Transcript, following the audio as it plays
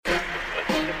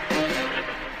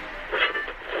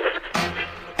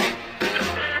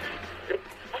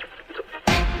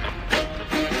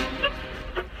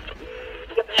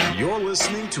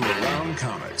listening to Around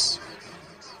Comics.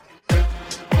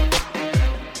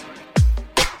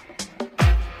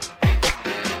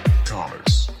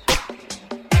 Comics.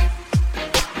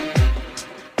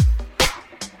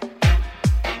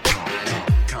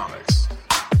 Comics.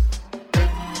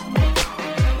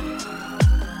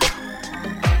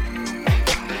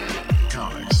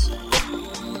 Comics.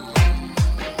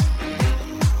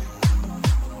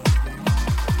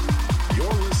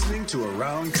 You're listening to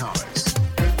Around Comics.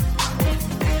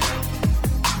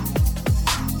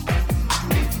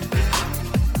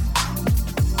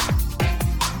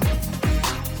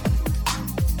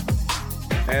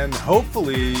 And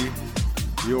hopefully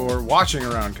you're watching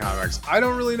Around Comics. I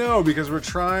don't really know because we're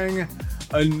trying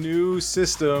a new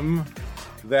system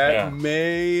that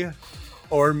may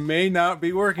or may not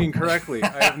be working correctly.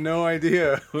 I have no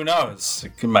idea. Who knows?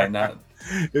 It might not.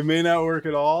 It may not work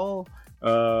at all. Yeah.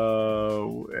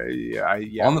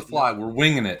 On the fly, we're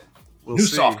winging it. We'll New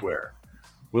see. software.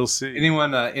 We'll see.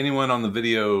 Anyone on the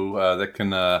video that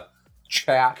can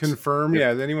chat, Confirm. Yeah.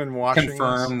 Anyone watching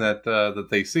confirm that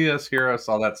they see us, hear us,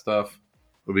 all that stuff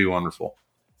would be wonderful.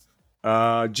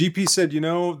 GP said,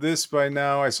 this by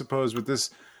now, I suppose, but this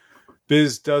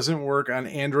biz doesn't work on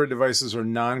Android devices or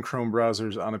non-Chrome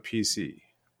browsers on a PC.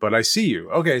 But I see you.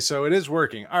 Okay, so it is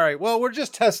working. All right, well, we're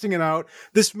just testing it out.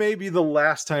 This may be the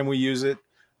last time we use it.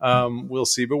 We'll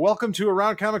see. But welcome to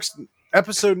Around Comics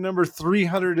episode number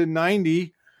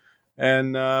 390.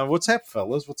 And what's up,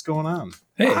 fellas? What's going on?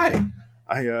 Hey. Hi.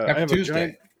 I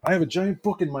have a giant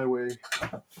book in my way.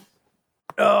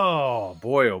 Oh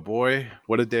boy.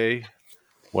 What a day.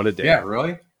 What a day. Yeah,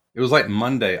 really? It was like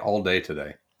Monday all day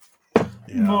today.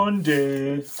 Yeah.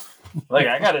 Monday. Look,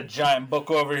 I got a giant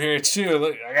book over here, too.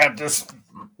 Look, I got this.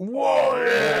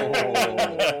 Whoa.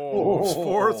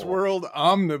 Fourth World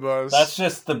Omnibus. That's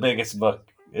just the biggest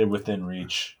book within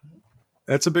reach.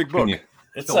 That's a big book.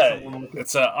 It's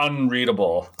a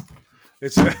unreadable.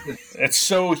 It's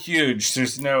so huge.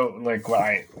 There's no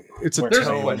why. It's a There's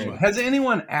a tome. question. Has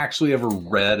anyone actually ever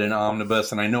read an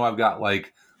omnibus? And I know I've got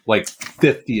like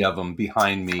 50 of them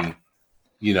behind me,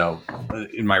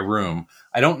 in my room.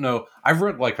 I don't know. I've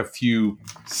read like a few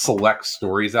select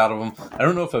stories out of them. I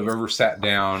don't know if I've ever sat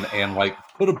down and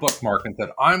put a bookmark and said,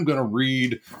 I'm going to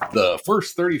read the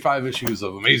first 35 issues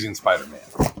of Amazing Spider-Man.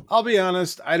 I'll be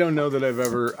honest. I don't know that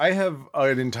I have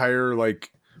an entire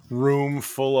room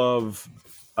full of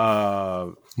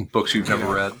Books you've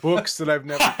never read. Books that I've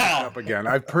never picked up again.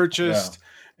 I've purchased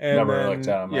and Never looked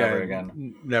at them ever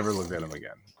again. Never looked at them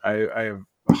again. I have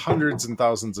hundreds and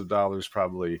thousands of dollars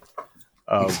probably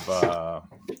of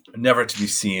Never to be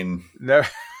seen. never.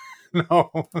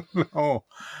 No. Oh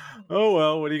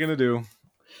well, what are you gonna do?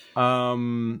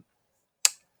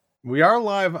 We are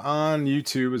live on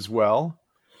YouTube as well.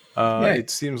 It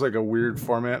seems like a weird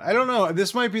format. I don't know.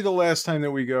 This might be the last time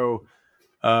that we go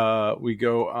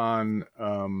on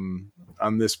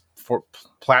this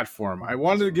platform. I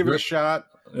wanted to give it a shot.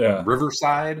 Yeah.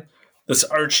 Riverside. This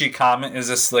Archie comment, is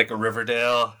this like a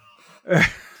Riverdale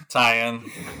tie-in?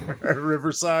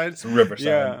 Riverside. It's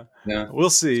Riverside. Yeah. We'll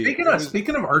see.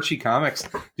 Speaking of Archie comics,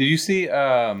 did you see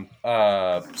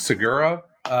Segura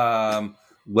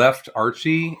left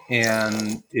Archie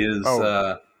and is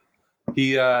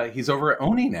he's over at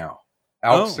Oni now.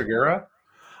 Alex Segura.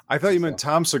 I thought you meant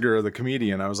Tom Segura, the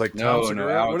comedian. I was like, No,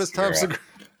 Segura? Alex What is Tom Segura.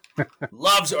 Segura?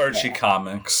 Loves Archie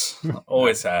comics.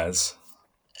 Always has.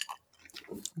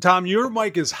 Tom, your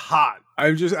mic is hot.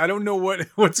 I don't know but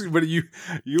you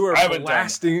are I haven't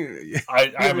blasting.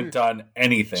 I haven't done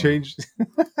anything. Changed.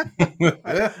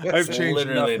 I've It's changed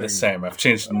literally nothing. the same. I've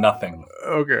changed nothing.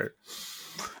 Okay.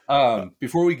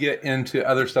 Before we get into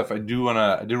other stuff, I did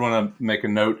want to make a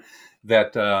note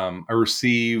that I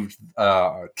received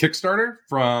a Kickstarter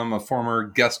from a former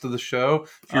guest of the show.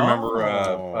 If you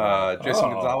remember Jason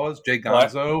Gonzalez, Jay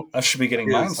Gonzo. I should be getting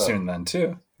mine soon then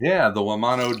too. Yeah, the La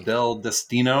Mano del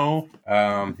Destino,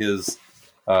 his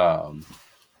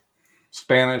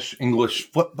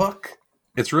Spanish-English flip book.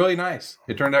 It's really nice.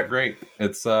 It turned out great.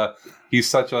 It's he's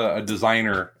such a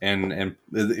designer, and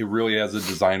it really has a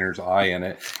designer's eye in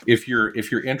it. If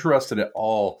you're interested at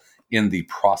all in the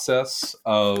process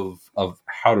of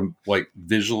how to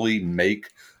visually make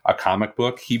a comic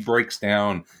book, he breaks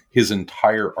down his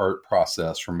entire art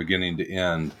process from beginning to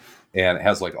end, and it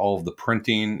has all of the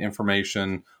printing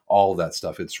information, all of that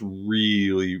stuff. It's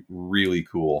really, really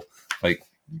cool.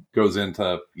 Goes into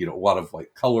a lot of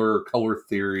color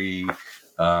theory,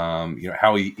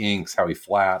 how he inks, how he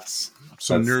flats.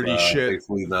 Some nerdy shit.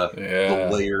 Basically the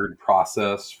layered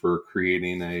process for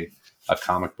creating a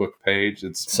comic book page.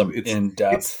 It's in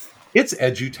depth. It's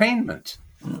edutainment.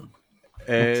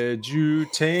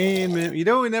 Edutainment. You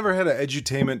know, we never had an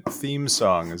edutainment theme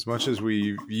song. As much as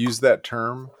we use that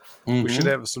term, we should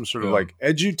have some sort of like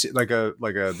like a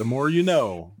the more you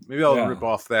know. Maybe I'll rip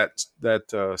off that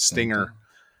stinger.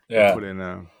 Yeah. Put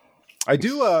in I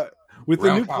do with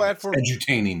Round the new comics, platform.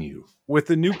 edutaining you. With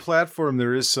the new platform,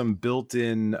 there is some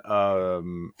built-in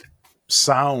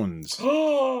sounds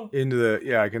into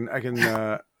the. I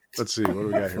can. Let's see. What do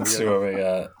we got here? Let's see what we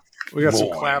got. We got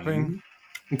some clapping.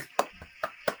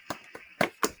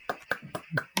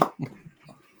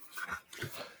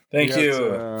 Thank you.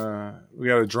 We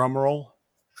got a drum roll.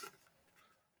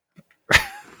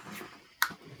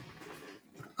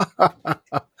 I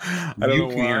don't know You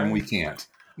can why. hear and we can't.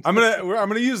 I'm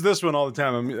gonna use this one all the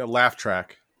time. A laugh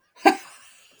track.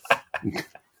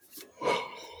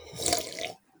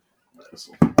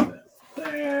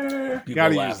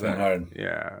 Gotta use that. Hard.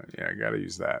 Yeah, gotta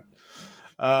use that.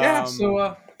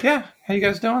 So how you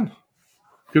guys doing?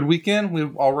 Good weekend.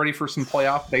 We're all ready for some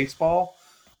playoff baseball.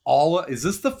 Is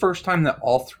this the first time that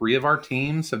all three of our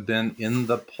teams have been in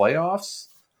the playoffs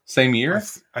same year?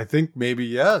 I think maybe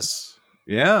yes.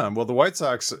 Yeah. Well, the White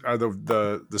Sox are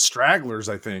the stragglers,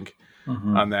 I think,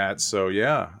 on that. So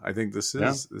yeah, I think this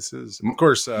is of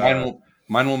course.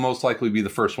 Mine will most likely be the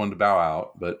first one to bow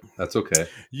out, but that's okay.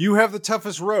 You have the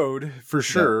toughest road for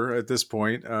sure at this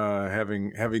point,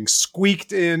 having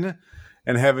squeaked in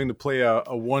and having to play a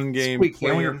one game.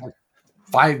 We're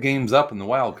 5 games up in the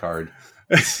wild card.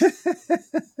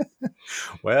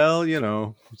 Well, you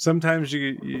know, sometimes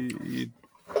you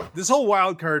this whole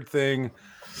wild card thing.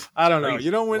 I don't know.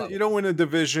 You don't win a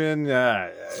division.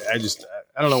 I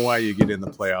don't know why you get in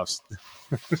the playoffs.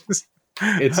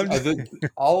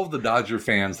 All of the Dodger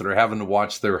fans that are having to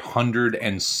watch their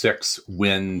 106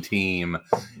 win team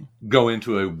go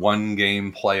into a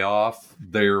 1-game playoff,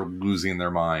 they're losing their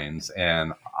minds,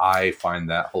 and I find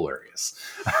that hilarious.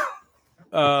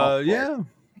 Yeah,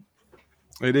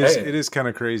 it is. It is kind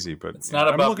of crazy, but it's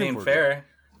not about being fair.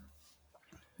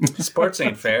 Sports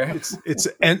ain't fair. It's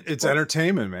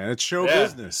entertainment, man. It's show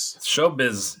business. It's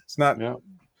showbiz. It's not.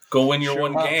 Go win your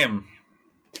one game.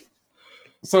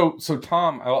 So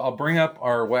Tom, I'll bring up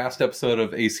our last episode of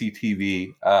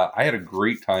ACTV. I had a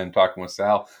great time talking with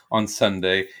Sal on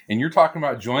Sunday, and you're talking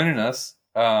about joining us.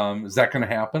 Is that going to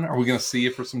happen? Are we going to see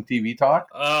you for some TV talk?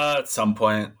 At some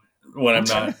point when I'm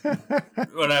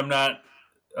not,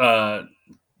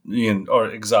 or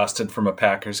exhausted from a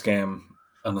Packers game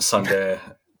on a Sunday,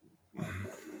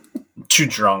 too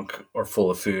drunk or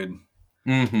full of food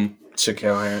to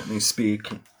coherently speak.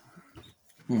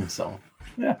 So.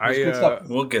 Yeah,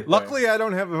 we'll get there. Luckily, I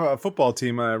don't have a football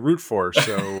team I root for,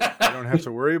 so I don't have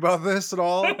to worry about this at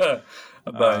all.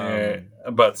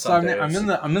 about so I'm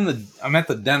at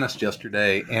the dentist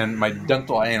yesterday, and my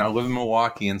dental I live in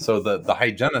Milwaukee, and so the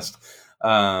hygienist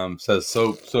says,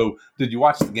 so did you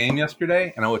watch the game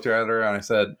yesterday? And I looked at her and I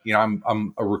said,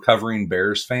 I'm a recovering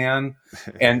Bears fan,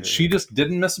 and she just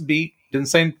didn't miss a beat, didn't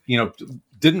say,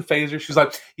 didn't phase her. She's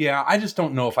like, yeah, I just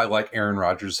don't know if I like Aaron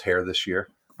Rodgers' hair this year.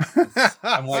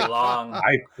 I'm like, long.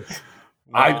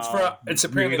 It's a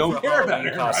premium. Don't care about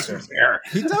Aaron Rodgers' hair.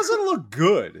 He doesn't look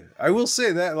good. I will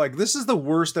say that. Like, this is the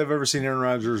worst I've ever seen Aaron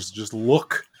Rodgers just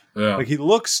look. Yeah. Like, he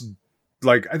looks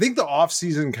like, I think the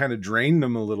offseason kind of drained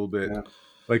him a little bit. Yeah.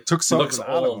 Like, took something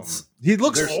out of him. He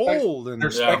looks old.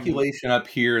 There's speculation up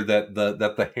here that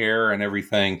the hair and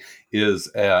everything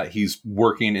is he's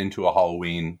working into a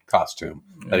Halloween costume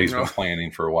that he's been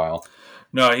planning for a while.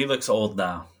 No, he looks old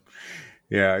now.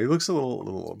 Yeah, he looks a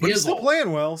little but he's still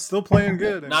playing well, still playing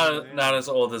good. Not as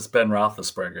old as Ben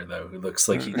Roethlisberger, though, who looks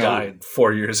like he died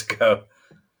 4 years ago.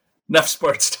 Enough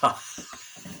sports talk.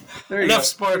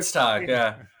 Sports talk,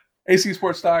 yeah. AC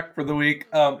Sports Talk for the week.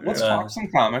 Let's talk some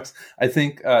comics. I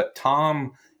think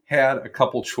Tom had a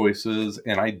couple choices,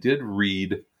 and I did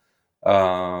read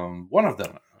one of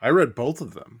them. I read both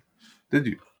of them. Did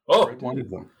you? Oh, I read one of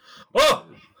them. Oh!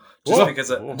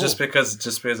 Just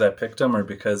because I picked them, or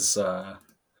because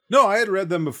no, I had read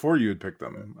them before you had picked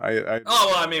them.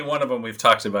 One of them we've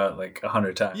talked about like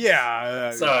 100 times.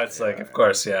 Yeah, so it's like, of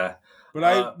course, yeah. But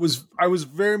I was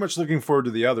very much looking forward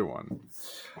to the other one,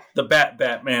 the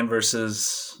Batman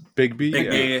versus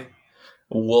Bigby,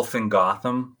 Wolf in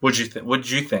Gotham. What'd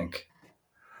you think?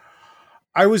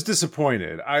 I was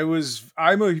disappointed. I was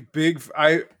a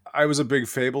big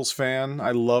Fables fan.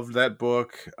 I loved that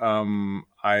book.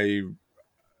 I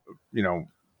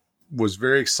was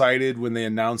very excited when they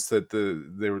announced that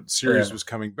the series was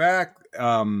coming back.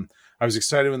 I was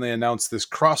excited when they announced this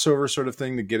crossover sort of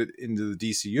thing to get it into the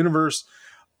DC universe.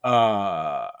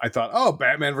 I thought,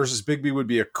 Batman versus Bigby would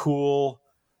be a cool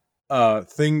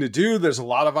thing to do. There's a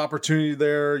lot of opportunity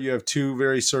there. You have two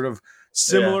very sort of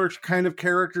similar kind of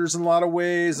characters in a lot of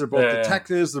ways. They're both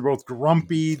detectives. They're both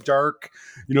grumpy, dark.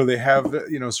 They have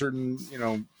certain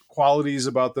qualities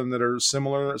about them that are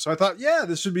similar. So I thought,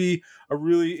 this would be a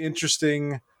really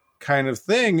interesting kind of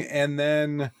thing. And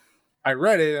then I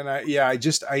read it, and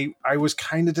I was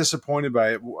kind of disappointed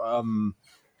by it.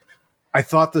 I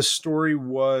thought the story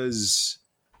was,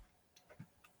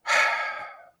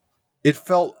 it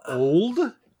felt old.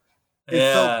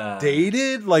 It felt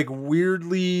dated, like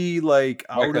weirdly, like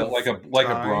a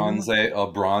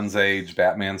Bronze Age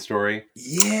Batman story.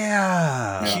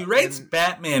 Yeah, he writes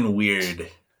Batman weird.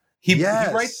 He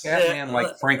writes Batman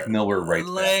like Frank Miller writes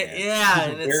Batman. Yeah,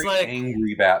 and it's like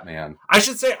angry Batman. I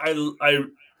should say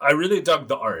I really dug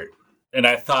the art, and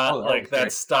I thought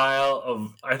that style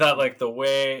of the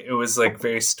way it was like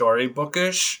very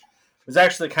storybookish was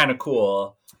actually kind of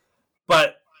cool.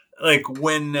 But like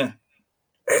when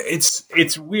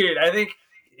it's weird, I think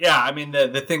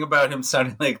the thing about him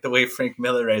sounding like the way Frank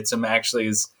Miller writes him actually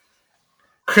is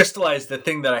crystallized the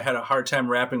thing that I had a hard time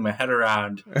wrapping my head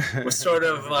around was sort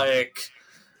of like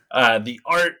the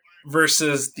art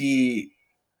versus the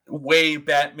way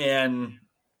Batman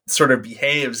sort of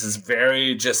behaves is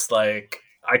very just like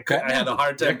I had a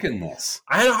hard time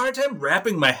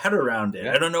wrapping my head around it.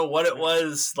 I don't know what it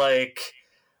was like.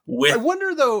 I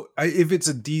wonder though if it's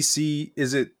a DC.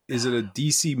 Is it a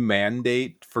DC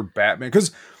mandate for Batman?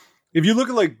 Because if you look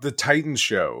at like the Titans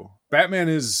show, Batman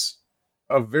is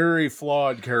a very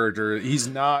flawed character. He's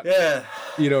not. Yeah.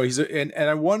 And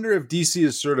I wonder if DC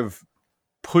is sort of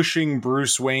pushing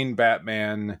Bruce Wayne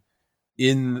Batman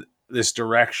in this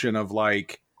direction of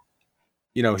like,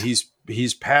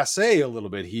 he's passe a little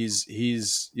bit.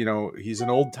 He's an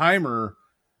old timer.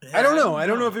 Yeah, I don't know. I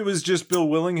don't know if it was just Bill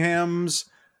Willingham's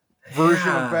version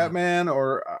of Batman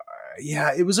or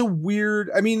it was a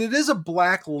weird. I mean, it is a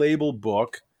Black Label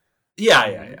book.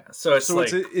 Yeah. So it's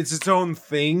its own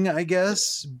thing, I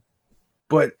guess.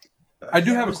 But I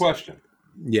do have a question.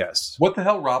 Yes. What the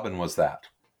hell Robin was that?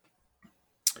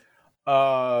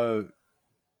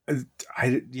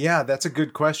 That's a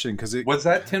good question because was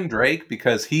that Tim Drake,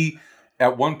 because he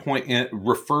at one point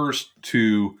refers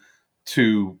to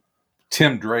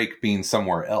Tim Drake being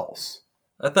somewhere else.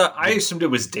 I assumed it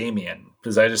was Damian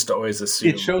because I just always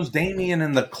assumed it shows Damian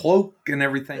in the cloak and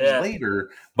everything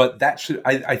later, but that should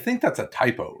I think that's a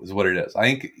typo is what it is. I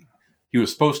think he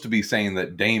was supposed to be saying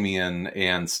that Damian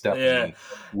and Stephanie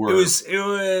were. It was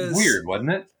weird,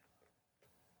 wasn't it?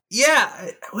 Yeah,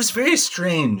 it was very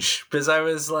strange because I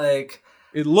was like,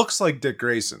 it looks like Dick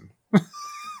Grayson.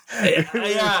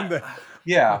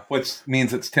 Yeah, which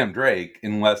means it's Tim Drake,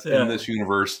 unless in this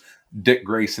universe Dick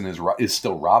Grayson is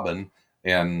still Robin.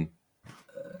 And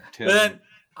Tim, but then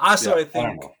also I think I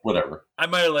don't know, whatever. I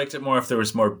might have liked it more if there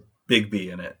was more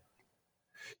Bigby in it.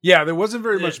 Yeah, there wasn't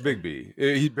very much Bigby.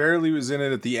 He barely was in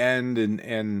it at the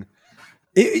end,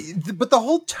 but the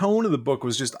whole tone of the book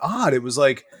was just odd. It was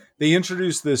like they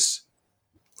introduced this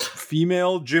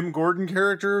female Jim Gordon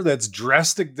character that's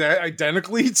dressed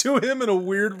identically to him in a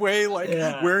weird way, like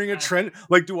wearing a trench.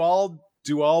 Like, do all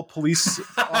police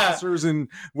officers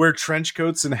wear trench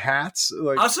coats and hats?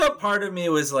 Like, also, part of me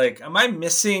was like, am I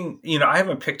missing? I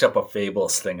haven't picked up a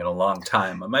Fables thing in a long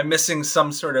time. Am I missing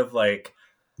some sort of like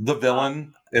the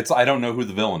villain? I don't know who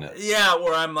the villain is. Yeah,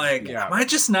 where I'm like, am I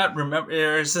just not remember?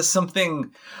 Or is this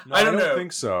something? No, I don't know.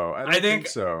 Think so. I don't think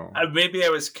so. Maybe I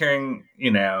was carrying.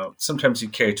 Sometimes you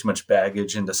carry too much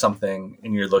baggage into something,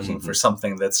 and you're looking for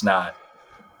something that's not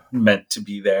meant to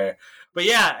be there. But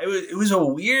yeah, it was a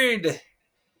weird.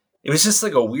 It was just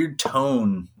like a weird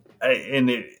tone, and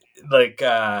it like,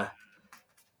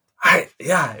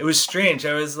 it was strange.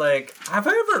 I was like, have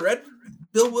I ever read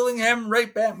Bill Willingham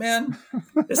write Batman?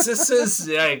 Is this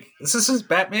his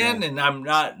Batman, and I'm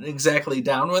not exactly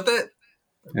down with it.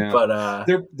 Yeah. But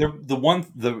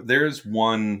there's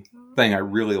one thing I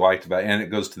really liked about it, and it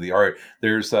goes to the art.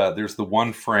 There's the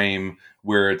one frame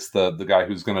where it's the guy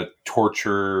who's going to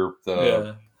torture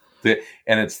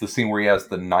and it's the scene where he has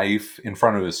the knife in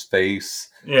front of his face,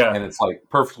 and it's like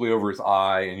perfectly over his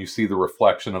eye, and you see the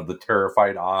reflection of the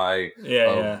terrified eye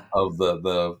of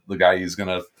the guy he's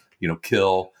gonna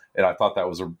kill. And I thought that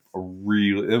was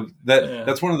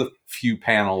that's one of the few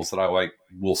panels that I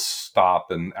will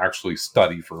stop and actually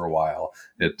study for a while.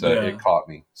 It caught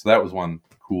me, so that was one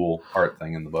cool art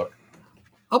thing in the book.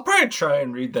 I'll probably try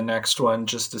and read the next one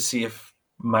just to see if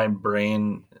my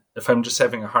brain, if I'm just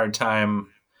having a hard time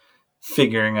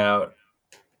figuring out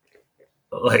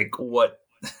like what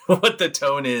the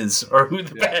tone is or who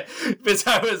because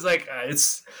I was like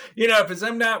it's because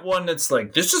I'm not one that's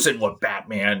like, this isn't what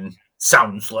Batman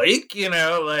sounds like,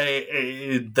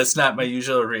 that's not my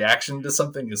usual reaction to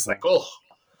something. It's like, oh,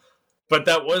 but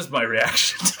that was my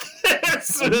reaction to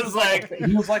this. It was like,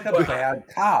 he was like a bad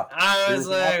cop. I was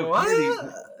like, what?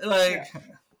 Like,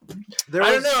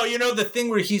 I don't know. The thing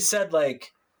where he said,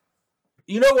 like,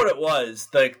 you know what it was?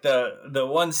 Like the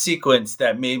one sequence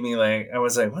that made me like, I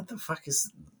was like,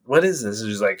 what is this? It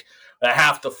was like,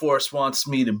 half the force wants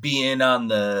me to be in on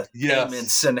the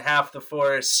payments, and half the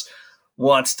force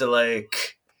wants to,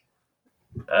 like,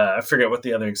 I forget what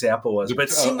the other example was, but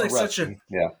it seemed like such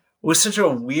a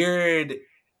weird,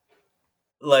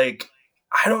 like,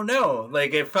 I don't know,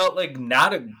 like, it felt like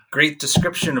not a great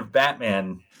description of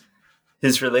Batman,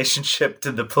 his relationship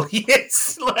to the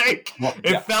police. Like,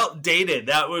 it felt dated.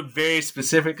 That would very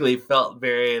specifically felt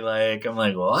very, like, I'm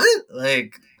like, what?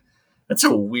 Like, that's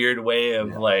a weird way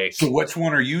of like. So which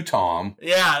one are you, Tom?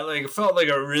 Yeah, like, it felt like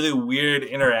a really weird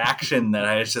interaction that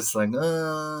I was just like,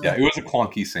 Yeah, it was a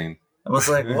clunky scene. I was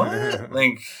like, what?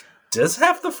 Like, does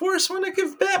half the force want to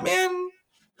give Batman,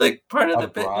 like, part of the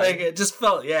bit? Like, it just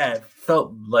felt, it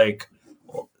felt like,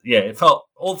 it felt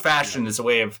old fashioned as a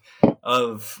way of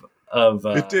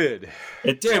it did.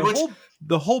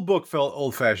 The whole book felt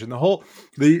old fashioned.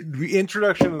 The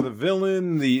introduction of the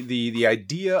villain, the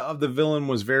idea of the villain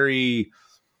was very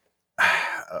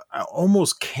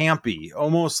almost campy,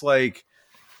 almost like,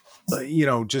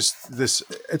 just this.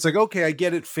 It's like, okay, I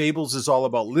get it. Fables is all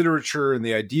about literature and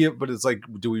the idea, but it's like,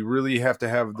 do we really have to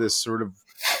have this sort of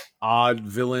odd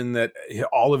villain that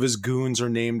all of his goons are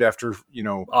named after,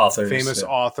 authors, famous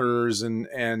authors,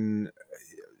 and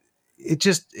it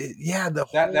just,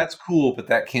 that's cool, but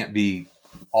that can't be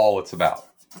all it's about.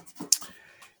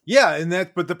 Yeah,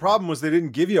 but the problem was they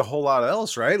didn't give you a whole lot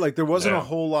else, right? Like, there wasn't a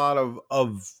whole lot of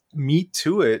meat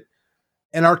to it.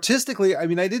 And artistically, I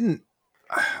mean,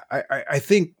 I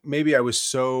think maybe I was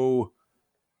so,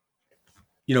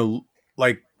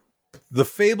 like, the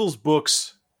Fables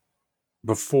books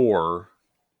before,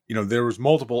 there was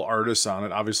multiple artists on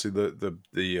it. Obviously the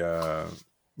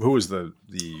who was the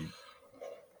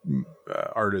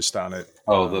artist on it?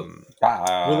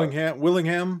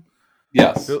 Willingham.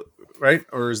 Yes. Right?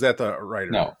 Or is that the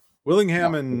writer? No.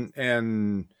 Willingham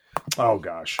and oh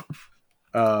gosh.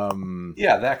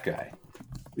 That guy.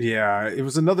 Yeah, it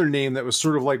was another name that was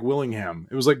sort of like Willingham.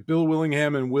 It was like Bill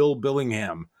Willingham and Will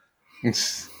Billingham.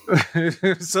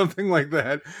 Something like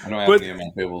that. I don't have any of my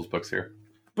Fables books here.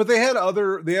 But they had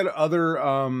other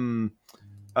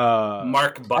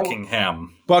Mark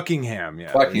Buckingham. Buckingham,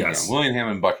 yeah. Buckingham. Yes. Willingham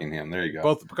and Buckingham. There you go.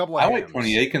 Both a couple of I like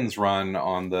Tony Aiken's run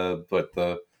on the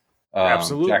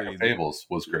absolutely. Jack of Fables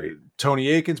was great. Tony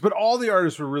Aikens, but all the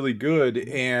artists were really good,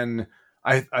 and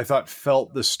I thought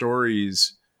felt the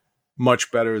stories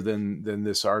much better than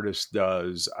this artist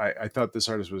does. I thought this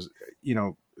artist was,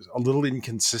 a little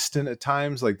inconsistent at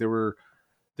times. Like, there were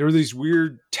these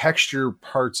weird texture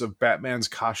parts of Batman's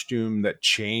costume that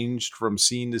changed from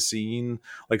scene to scene.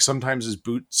 Like, sometimes his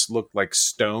boots looked like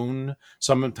stone.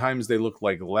 Sometimes they look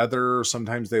like leather.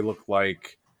 Sometimes they look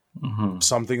like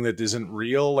something that isn't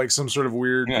real, like some sort of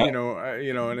weird, and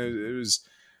it was,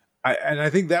 I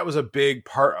think that was a big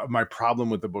part of my problem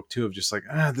with the book too, of just like,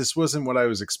 this wasn't what I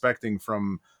was expecting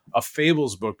from a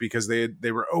Fables book, because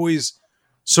they were always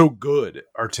so good.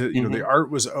 The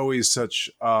art was always such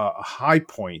a high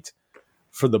point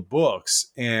for the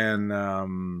books, and I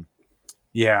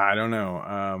don't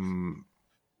know.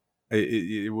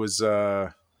 It was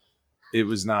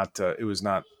not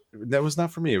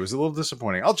for me. It was a little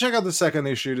disappointing. I'll check out the second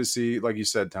issue to see, like you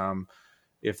said, Tom,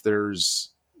 if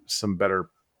there's some better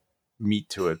meat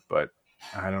to it, but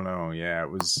I don't know. Yeah,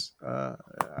 it was,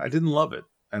 I didn't love it,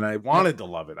 and I wanted to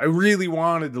love it. I really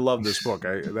wanted to love this book.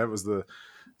 That was the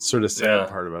sort of sad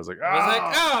part of it. I was like,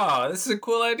 oh, this is a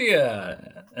cool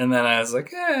idea. And then I was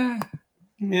like,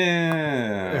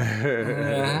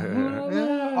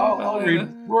 I'll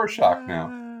read Rorschach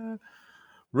now.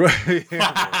 Right.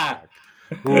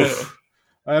 Oof.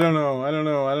 I don't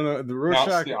know. The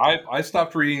Rorschach. I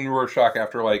stopped reading Rorschach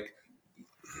after like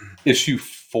issue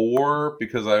 4,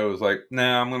 because I was like,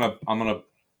 nah, I'm gonna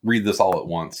read this all at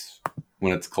once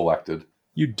when it's collected.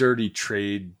 You dirty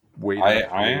trade waiter.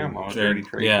 I am. I'm a dirty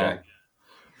trade guy.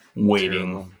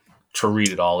 Waiting to read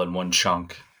it all in one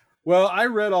chunk. Well, I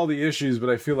read all the issues, but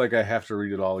I feel like I have to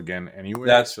read it all again anyway.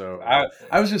 I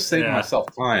was just saving myself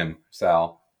time,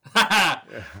 Sal. I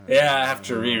have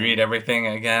to reread everything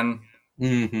again.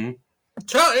 12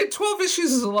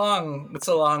 issues is a long it's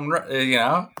a long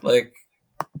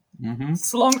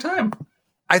time.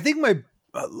 I think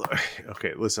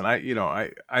okay, listen,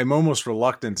 I'm almost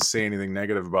reluctant to say anything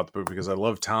negative about the book, because I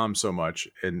love Tom so much,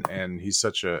 and he's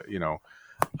such a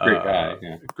Great guy.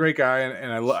 Yeah. Great guy,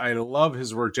 and I love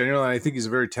his work genuinely. And I think he's a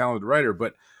very talented writer.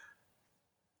 But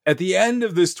at the end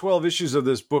of this 12 issues of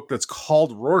this book that's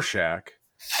called Rorschach,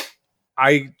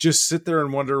 I just sit there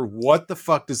and wonder, what the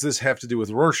fuck does this have to do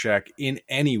with Rorschach in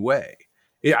any way?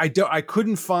 I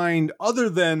couldn't find, other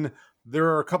than there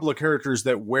are a couple of characters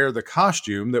that wear the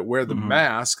costume, that wear the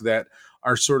mask, that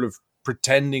are sort of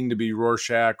pretending to be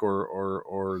Rorschach,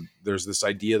 or there's this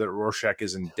idea that Rorschach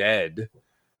isn't dead.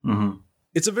 Mm-hmm.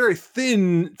 It's a very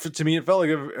thin, to me, it felt like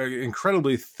an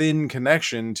incredibly thin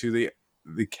connection to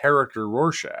the character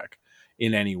Rorschach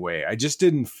in any way. I just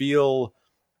didn't feel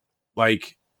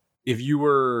like if you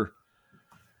were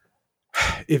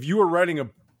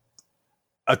writing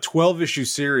a 12 issue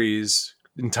series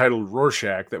entitled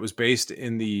Rorschach that was based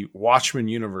in the Watchmen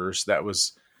universe, that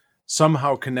was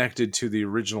somehow connected to the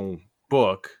original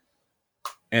book,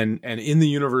 and in the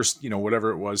universe,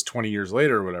 whatever it was 20 years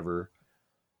later or whatever,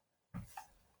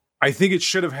 I think it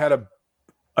should have had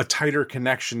a tighter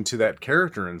connection to that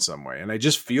character in some way. And I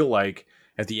just feel like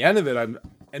at the end of it,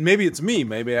 and maybe it's me,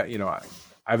 maybe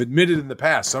I've admitted in the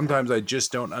past, sometimes I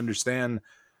just don't understand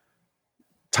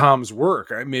Tom's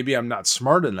work. Maybe I'm not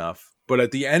smart enough, but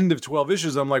at the end of 12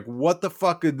 issues, I'm like, what the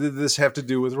fuck did this have to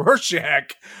do with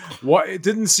Rorschach? It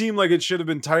didn't seem like it should have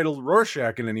been titled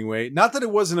Rorschach in any way. Not that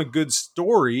it wasn't a good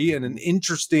story and an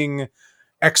interesting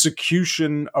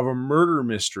execution of a murder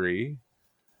mystery,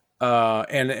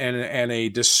 and a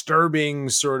disturbing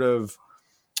sort of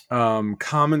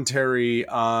commentary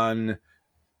on,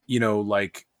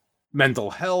 like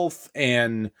mental health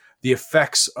and the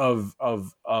effects of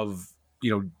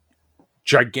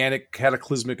gigantic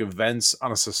cataclysmic events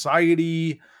on a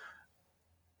society.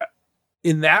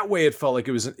 In that way, it felt like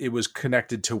it was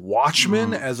connected to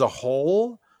Watchmen as a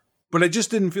whole, but I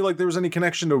just didn't feel like there was any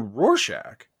connection to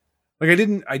Rorschach. Like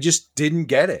I just didn't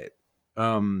get it.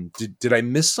 Did I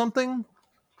miss something?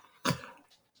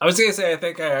 I was gonna say, I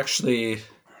think I actually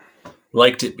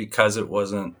liked it because it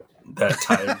wasn't that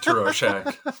tied to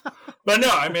Rorschach. But no,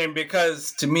 I mean,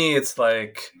 because to me, it's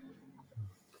like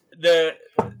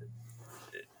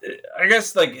I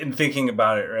guess, like, in thinking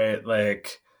about it, right?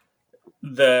 Like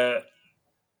the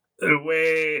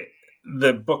way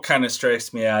the book kind of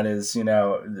strikes me at is,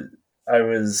 I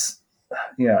was,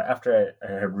 after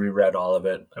I had reread all of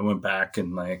it, I went back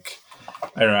and, like,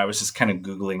 I don't know, I was just kind of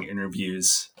Googling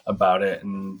interviews about it.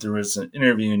 And there was an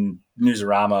interview in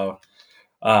Newsarama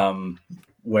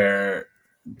where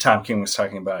Tom King was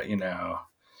talking about,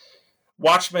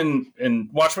 Watchmen, and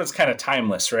Watchmen's kind of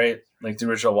timeless, right? Like the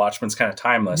original Watchmen's kind of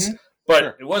timeless,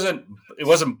 but it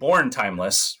wasn't born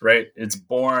timeless, right? It's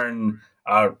born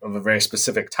out of a very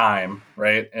specific time,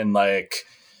 right? And like,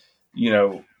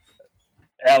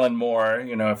 Alan Moore,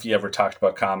 if he ever talked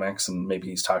about comics, and maybe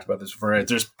he's talked about this before, right?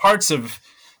 There's parts of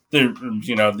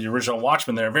the original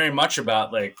Watchmen that are very much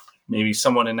about, like, maybe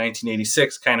someone in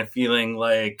 1986 kind of feeling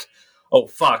like, oh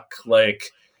fuck,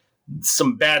 like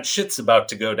some bad shit's about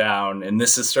to go down, and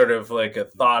this is sort of like a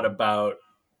thought about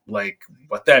like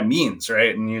what that means,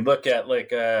 right? And you look at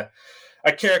like a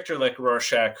character like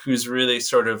Rorschach, who's really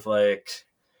sort of like,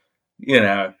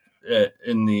 in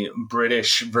the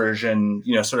British version,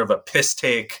 sort of a piss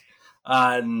take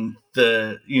on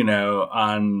the,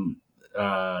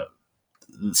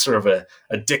 sort of a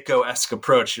Dicko-esque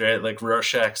approach, right? Like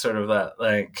Rorschach, sort of that,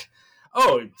 like,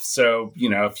 oh, so,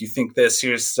 if you think this,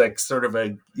 here's like sort of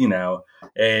a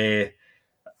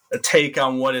take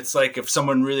on what it's like if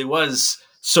someone really was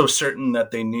so certain that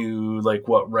they knew like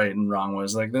what right and wrong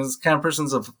was. Like, this kind of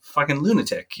person's a fucking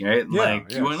lunatic, right? Yeah,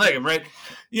 like, you wouldn't like him, right?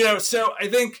 So I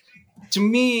think, to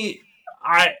me,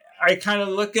 I kind of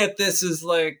look at this as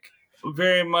like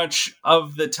very much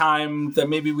of the time that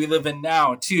maybe we live in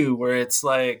now too, where it's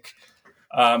like,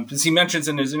 because he mentions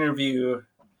in his interview,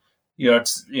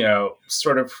 it's,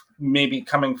 sort of maybe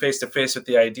coming face to face with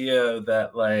the idea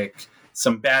that like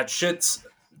some bad shit's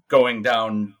going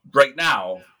down right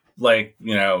now. Like,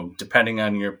 depending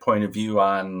on your point of view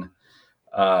on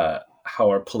how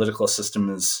our political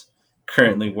system is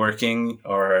currently working,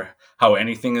 or how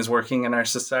anything is working in our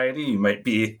society, you might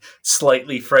be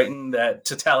slightly frightened that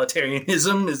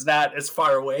totalitarianism is not as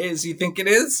far away as you think it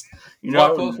is. A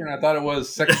lot closer than I thought it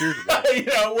was 6 years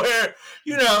ago. Where,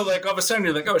 like all of a sudden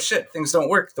you're like, oh shit, things don't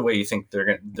work the way you think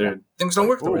things don't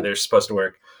work the way they're supposed to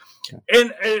work.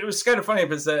 And it was kind of funny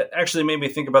because that actually made me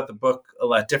think about the book a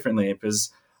lot differently,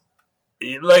 because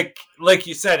like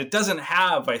you said, it doesn't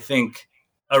have, I think,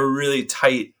 a really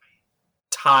tight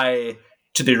tie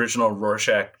to the original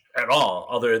Rorschach at all,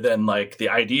 other than like the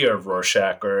idea of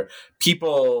Rorschach, or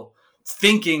people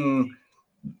thinking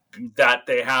that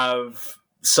they have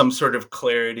some sort of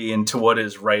clarity into what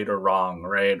is right or wrong,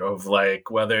 right? Of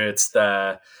like whether it's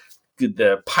the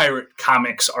pirate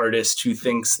comics artist who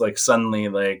thinks like suddenly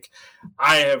like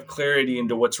I have clarity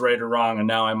into what's right or wrong, and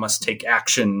now I must take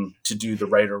action to do the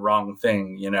right or wrong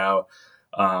thing, you know.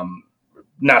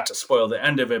 Not to spoil the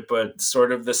end of it, but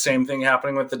sort of the same thing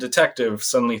happening with the detective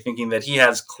suddenly thinking that he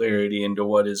has clarity into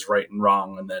what is right and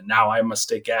wrong, and that now I must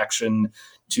take action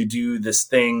to do this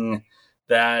thing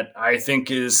that I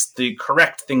think is the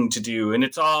correct thing to do. And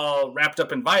it's all wrapped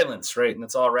up in violence, right? And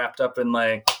it's all wrapped up in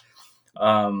like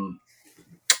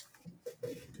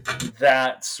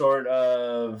that sort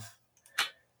of...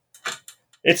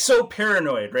 It's so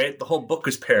paranoid, right? The whole book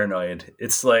is paranoid.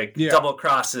 It's like double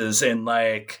crosses and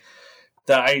like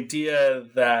the idea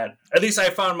that, at least I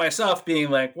found myself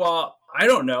being like, well, I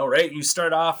don't know, right? You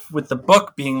start off with the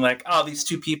book being like, oh, these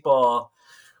two people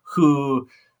who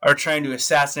are trying to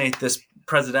assassinate this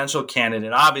presidential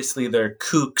candidate, obviously they're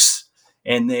kooks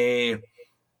and they're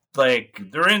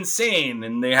insane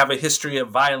and they have a history of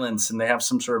violence and they have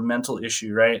some sort of mental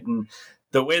issue, right? And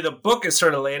the way the book is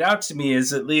sort of laid out to me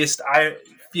is, at least I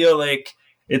feel like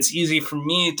it's easy for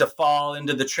me to fall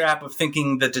into the trap of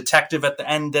thinking the detective at the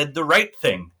end did the right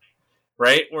thing,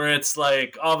 right? Where it's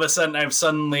like, all of a sudden I'm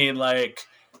suddenly like,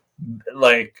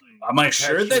 am I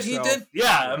sure that he did?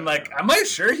 Yeah, I'm like, am I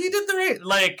sure he did the right?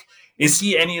 Like, is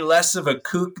he any less of a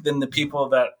kook than the people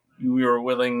that we were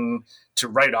willing to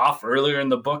write off earlier in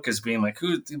the book as being like,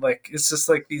 who, like, it's just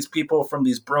like these people from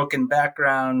these broken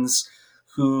backgrounds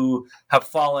who have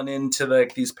fallen into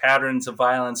like these patterns of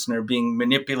violence and are being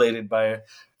manipulated by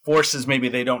forces maybe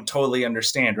they don't totally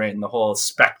understand, right? And the whole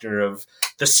specter of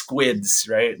the squids,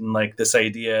 right? And like this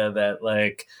idea that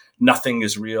like nothing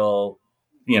is real,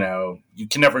 you know, you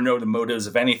can never know the motives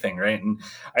of anything, right? And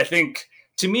I think,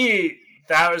 to me,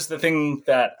 that was the thing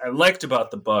that I liked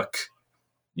about the book,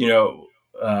 you know,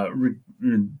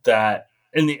 that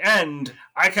in the end,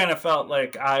 I kind of felt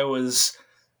like I was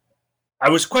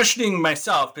questioning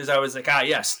myself, because I was like,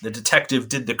 yes, the detective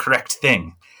did the correct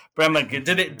thing. But I'm like,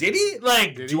 did he?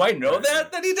 Like, do I know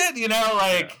that he did? You know,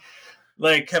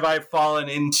 like, have I fallen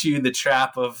into the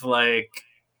trap of like,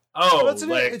 oh, well,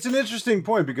 it's an interesting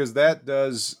point, because that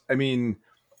does, I mean,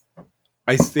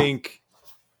 I think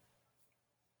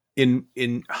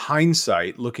in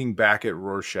hindsight, looking back at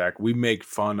Rorschach, we make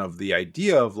fun of the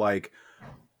idea of like,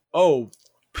 oh,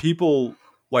 people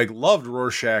like loved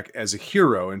Rorschach as a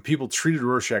hero and people treated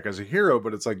Rorschach as a hero.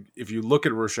 But it's like, if you look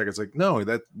at Rorschach, it's like, no,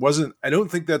 that wasn't, I don't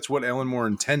think that's what Alan Moore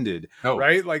intended. No.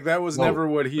 Right? Like that was never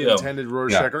what he intended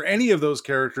Rorschach or any of those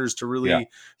characters to really. Yeah.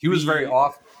 He was very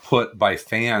off put by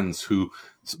fans who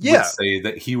would say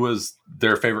that he was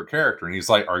their favorite character. And he's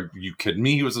like, are you kidding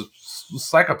me? He was a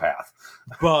psychopath.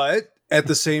 But at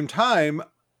the same time,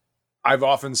 I've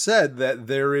often said that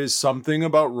there is something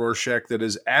about Rorschach that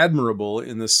is admirable,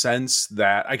 in the sense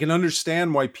that I can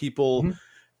understand why people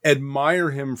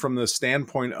admire him from the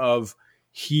standpoint of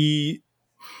he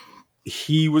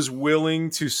was willing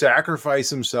to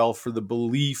sacrifice himself for the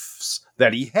beliefs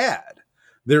that he had.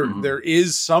 There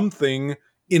is something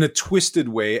in a twisted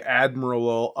way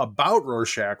admirable about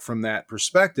Rorschach from that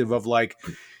perspective of like,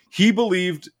 he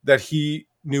believed that he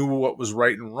knew what was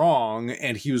right and wrong,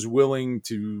 and he was willing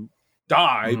to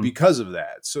die because of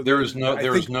that. So there is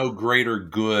no greater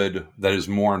good that is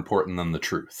more important than the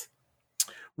truth.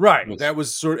 Right. That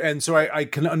was sort of, and so I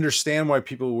can understand why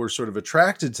people were sort of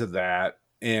attracted to that.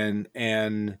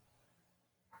 And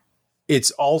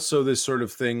it's also this sort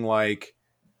of thing like,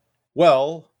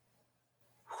 well,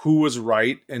 who was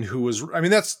right and who was, I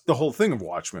mean, that's the whole thing of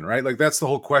Watchmen, right? Like that's the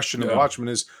whole question of Watchmen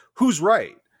is who's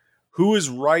right? Who is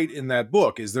right in that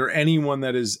book? Is there anyone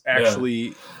that is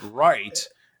actually right?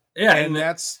 Yeah, and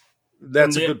that's a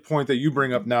good point that you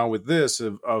bring up now with this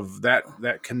of that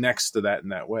connects to that in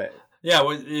that way. Yeah,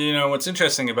 you know, what's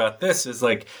interesting about this is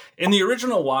like in the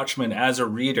original Watchmen, as a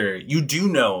reader, you do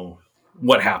know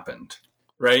what happened,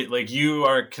 right? Like you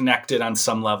are connected on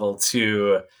some level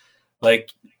to, like,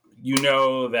 you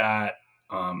know that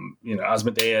you know,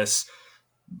 Asmodeus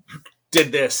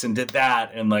did this and did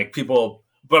that, and like people.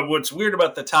 But what's weird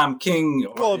about the Tom King...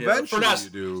 Well, eventually you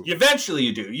do. Eventually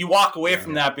you do. You walk away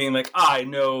from that being like, I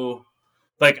know...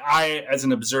 Like, I, as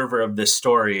an observer of this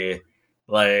story,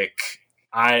 like,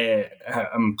 I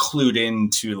am clued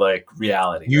into, like,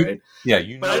 reality, right? Yeah,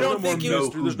 you know. But I don't think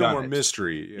there's no more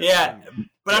mystery. Yeah,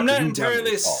 but I'm not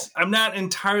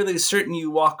entirely certain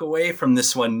you walk away from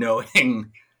this one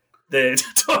knowing...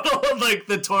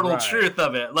 the total truth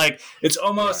of it. Like, it's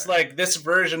almost like this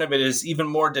version of it is even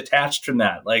more detached from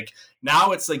that. Like,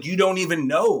 now it's like you don't even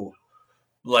know,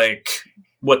 like,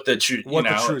 what the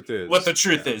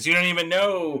truth is. You don't even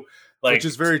know like, which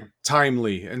is very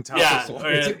timely and topical.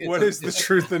 What is the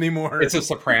truth anymore? It's a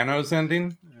Sopranos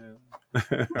ending.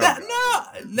 No,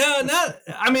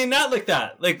 I mean, not like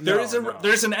that. Like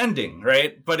there's an ending,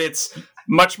 right? But it's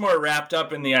much more wrapped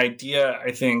up in the idea,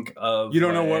 I think, of you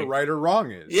don't know what right or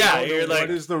wrong is. Yeah, you're like,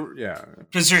 what is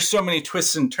because there's so many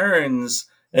twists and turns,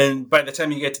 and by the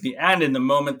time you get to the end, in the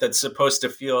moment that's supposed to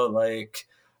feel like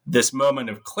this moment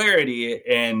of clarity,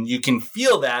 and you can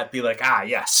feel that, be like,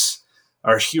 yes,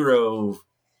 our hero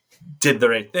did the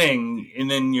right thing, and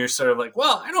then you're sort of like,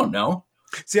 well, I don't know.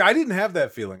 See, I didn't have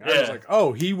that feeling. I was like,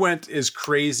 oh, he went as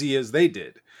crazy as they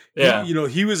did. Yeah.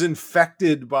 He was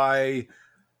infected by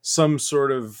some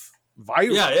sort of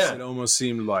virus. Yeah. It almost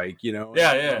seemed like,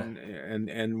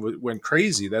 and went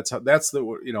crazy. That's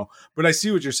but I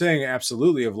see what you're saying.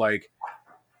 Absolutely. Of like,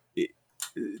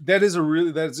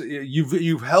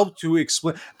 you've helped to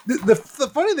explain. The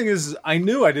funny thing is, I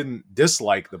knew I didn't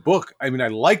dislike the book. I mean, I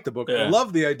liked the book. I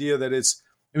love the idea that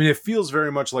it feels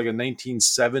very much like a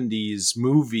 1970s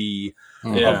movie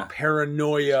of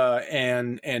paranoia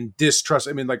and distrust.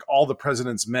 I mean, like All the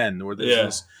President's Men, where there's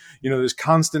this, there's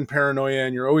constant paranoia,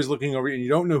 and you're always looking over, and you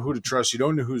don't know who to trust. You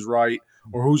don't know who's right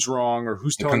or who's wrong or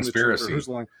who's telling the truth or who's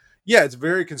lying. Yeah, it's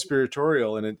very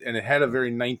conspiratorial, and it had a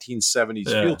very 1970s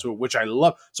feel to it, which I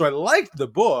love. So I liked the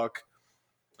book.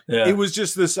 Yeah. It was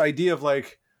just this idea of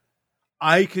like,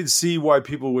 I could see why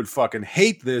people would fucking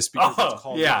hate this because it's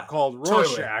called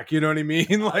Rorschach. Totally. You know what I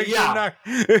mean? Like, I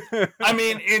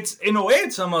mean, it's in a way,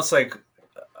 it's almost like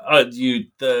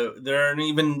there aren't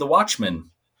even the Watchmen.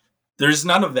 There's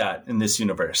none of that in this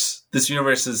universe. This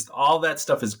universe is all that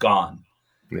stuff is gone.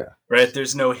 Yeah. Right.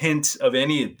 There's no hint of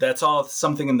any. That's all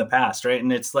something in the past. Right.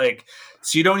 And it's like,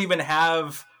 so you don't even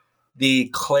have the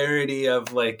clarity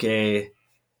of like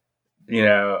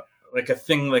like a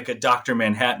thing like a Dr.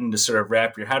 Manhattan to sort of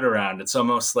wrap your head around. It's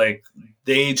almost like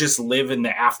they just live in the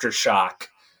aftershock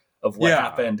of what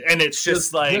happened. And it's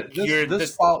just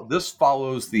this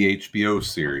follows the HBO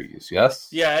series. Yes.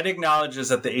 Yeah. It acknowledges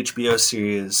that the HBO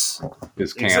series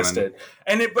is existed. Canon.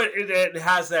 And it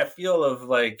has that feel of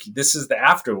like, this is the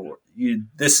afterward.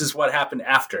 This is what happened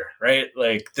after, right?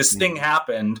 Like this thing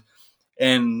happened,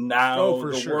 and now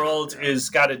the world is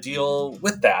got to deal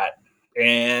with that.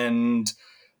 And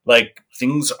like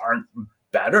things aren't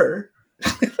better.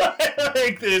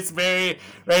 Like it's very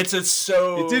right. So it's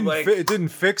so it didn't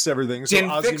fix everything. So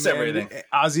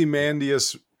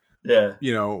Ozymandias,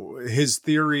 his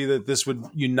theory that this would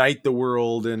unite the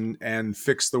world and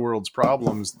fix the world's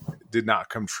problems did not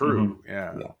come true. Mm-hmm.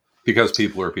 Yeah, because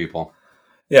people are people.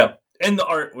 Yeah, and the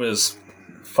art was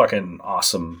fucking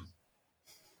awesome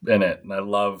in it, and I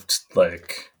loved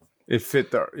like it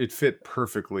fit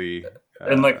perfectly.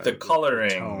 And like the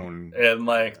coloring and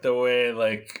like the way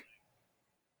like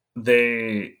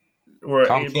they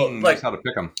were able, like how to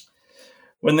pick them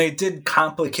when they did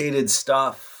complicated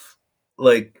stuff,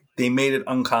 like they made it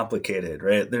uncomplicated,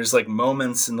 right? There's like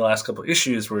moments in the last couple of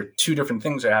issues where two different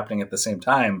things are happening at the same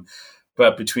time,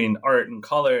 but between art and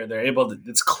color, they're able to,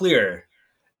 it's clear,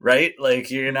 right?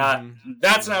 Like you're not,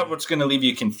 that's not what's going to leave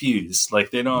you confused.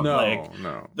 Like they don't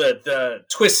the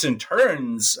twists and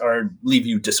turns leave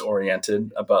you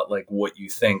disoriented about like what you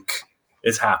think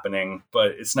is happening,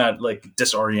 but it's not like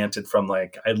disoriented from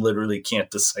like, I literally can't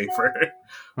decipher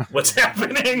what's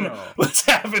happening, what's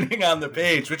happening on the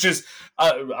page, which is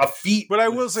a feat. But I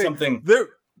will say something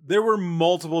there were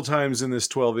multiple times in this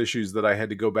 12 issues that I had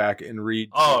to go back and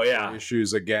read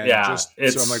issues again. Yeah,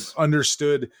 so I'm like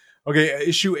understood. Okay,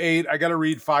 issue 8, I got to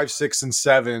read 5, 6, and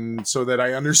 7 so that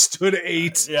I understood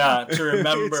 8. Yeah, to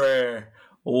remember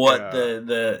what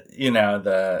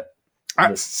the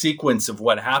sequence of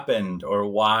what happened or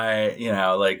why,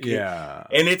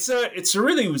 and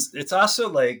it's also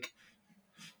like,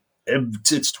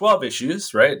 it's 12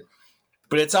 issues, right?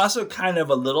 But it's also kind of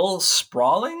a little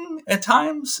sprawling at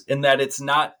times in that it's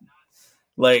not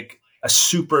like a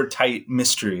super tight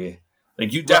mystery.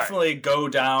 Like you definitely go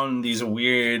down these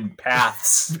weird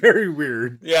paths. Very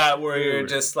weird. Yeah, where you're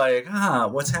just like,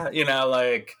 what's happening?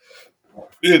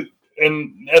 And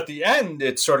at the end,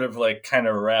 it sort of like kind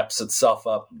of wraps itself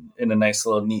up in a nice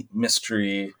little neat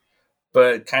mystery,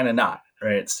 but kind of not,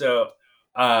 right? So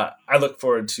I look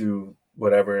forward to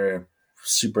whatever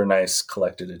super nice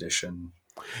collected edition.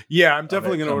 Yeah, I'm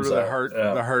definitely going to order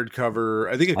the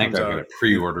hardcover. I think I'm going to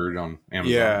pre-order it on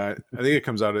Amazon. Yeah, I think it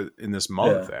comes out in this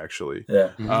month, actually.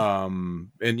 Yeah. And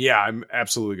I'm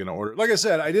absolutely going to order it. Like I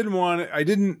said,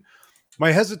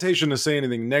 my hesitation to say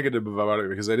anything negative about it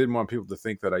because I didn't want people to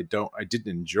think that I didn't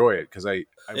enjoy it because I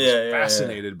was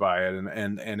fascinated by it,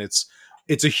 and it's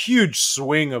it's a huge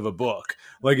swing of a book.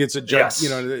 Like it's a Yes.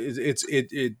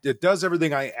 it does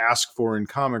everything I ask for in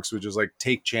comics, which is like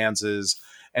take chances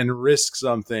and risk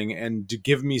something and to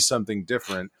give me something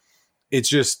different. It's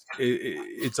just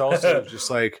it's also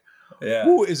just like,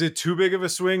 ooh, is it too big of a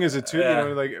swing? Is it too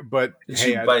but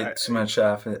you bite too much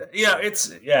off it.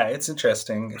 It's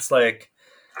interesting. It's like,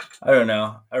 I don't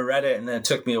know. I read it and then it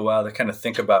took me a while to kind of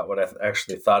think about what I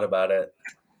actually thought about it.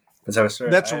 That's rare.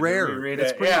 That's pretty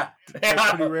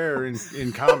rare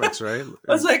in comics, right?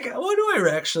 I was like, what do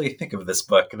I actually think of this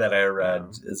book that I read,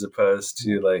 as opposed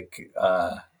to like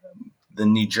the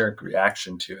knee-jerk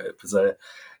reaction to it? Because I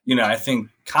think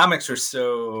comics are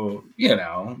so,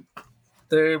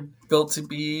 they're built to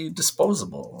be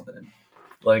disposable.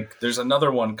 Like there's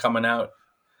another one coming out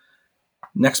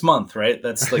next month, right?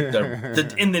 That's like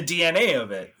the in the DNA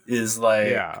of it is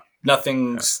like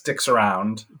nothing sticks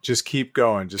around. Just keep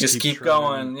going. Just keep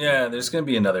going. Yeah, there's going to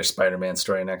be another Spider-Man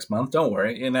story next month. Don't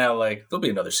worry. Like there'll be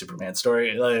another Superman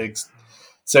story. Like,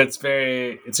 so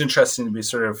it's interesting to be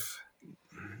sort of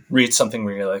read something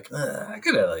where you're like, I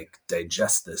gotta like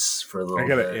digest this for a little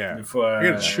bit before I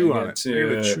gotta chew on it.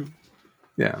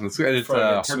 Yeah, it's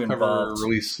hardcover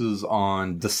releases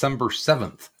on December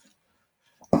 7th.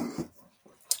 And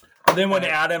then when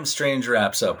Adam Strange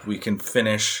wraps up, we can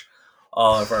finish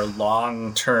all of our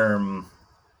long-term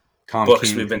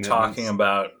books we've been talking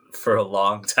about for a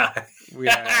long time.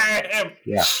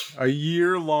 A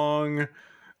year-long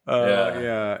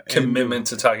commitment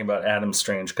to talking about Adam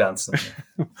Strange constantly.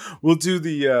 We'll do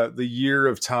the year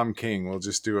of Tom King. We'll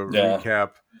just do a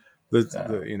recap. But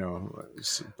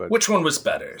which one was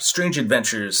better, Strange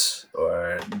Adventures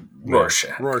or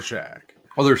Rorschach? Rorschach.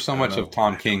 Well, there's so much of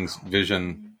Tom King's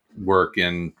vision work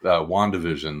in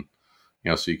WandaVision,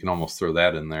 so you can almost throw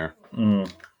that in there.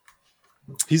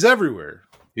 He's everywhere.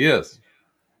 He is.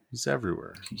 He's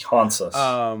everywhere. He haunts us.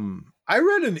 I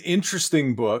read an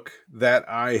interesting book that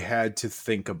I had to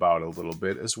think about a little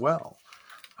bit as well.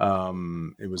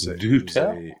 It was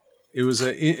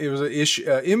an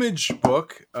image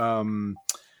book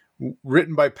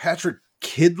written by Patrick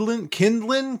Kindlon,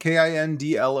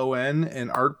 Kindlon,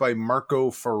 and art by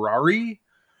Marco Ferrari.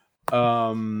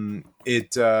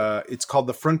 It's called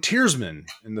The Frontiersman,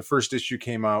 and the first issue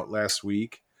came out last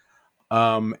week.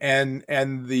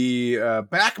 And the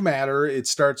back matter, it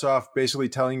starts off basically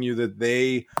telling you that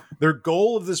their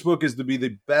goal of this book is to be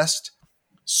the best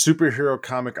superhero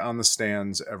comic on the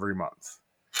stands every month.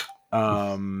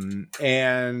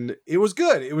 And it was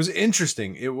good. It was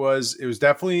interesting. It was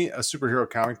definitely a superhero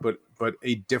comic, but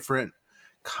a different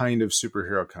kind of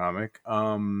superhero comic.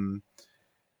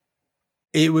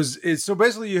 So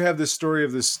basically you have this story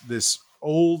of this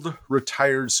old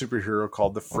retired superhero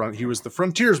called he was the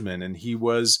Frontiersman, and he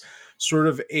was sort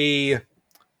of a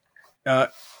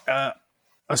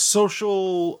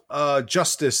social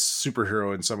justice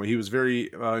superhero in some way. He was very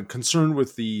concerned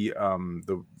with the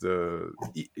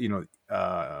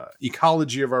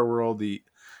ecology of our world, the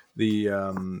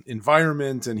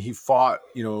environment, and he fought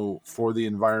for the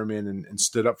environment and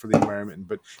stood up for the environment.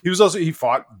 But he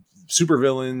fought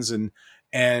supervillains,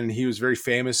 and he was very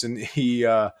famous, and he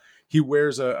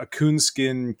wears a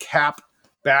coonskin cap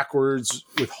backwards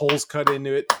with holes cut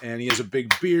into it, and he has a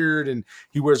big beard, and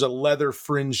he wears a leather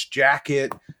fringed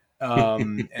jacket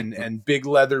and big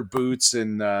leather boots,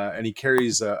 and he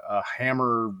carries a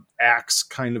hammer axe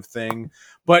kind of thing.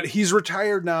 But he's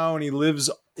retired now, and he lives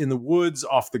in the woods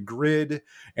off the grid,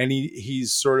 and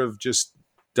he's sort of just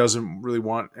doesn't really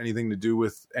want anything to do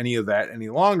with any of that any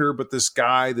longer. But this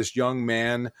young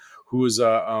man who is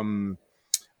a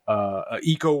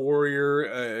eco warrior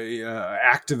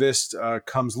activist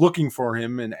comes looking for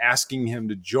him and asking him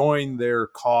to join their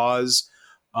cause.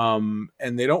 And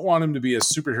they don't want him to be a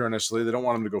superhero necessarily. They don't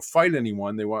want him to go fight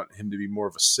anyone. They want him to be more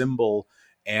of a symbol.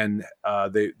 And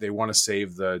they want to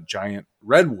save the giant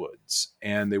redwoods.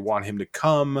 And they want him to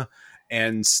come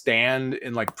and stand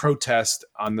and like protest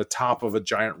on the top of a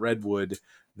giant redwood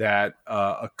that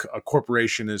a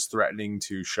corporation is threatening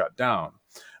to shut down.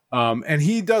 And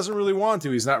he doesn't really want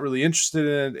to. He's not really interested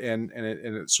in it, and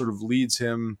it sort of leads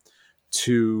him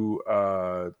to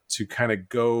kind of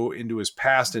go into his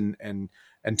past and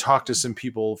talk to some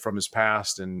people from his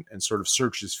past and sort of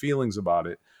search his feelings about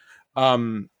it.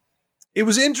 It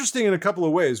was interesting in a couple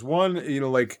of ways. One,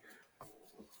 like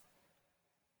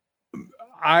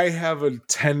I have a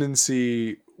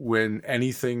tendency when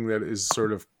anything that is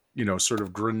sort of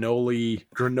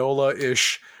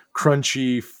granola-ish,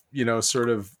 crunchy, sort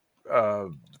of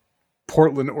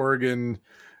Portland, Oregon,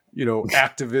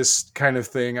 activist kind of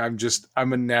thing.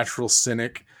 I'm a natural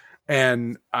cynic,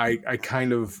 and I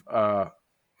kind of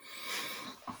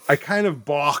I kind of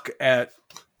balk at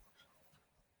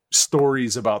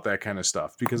stories about that kind of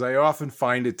stuff because I often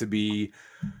find it to be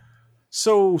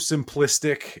so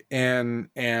simplistic and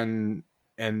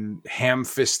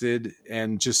ham-fisted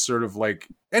and just sort of like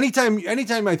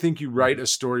anytime I think you write a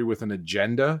story with an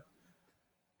agenda,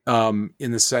 in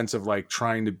the sense of like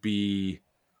trying to be,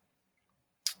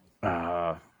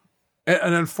 and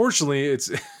unfortunately it's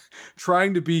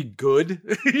trying to be good.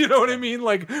 You know what I mean?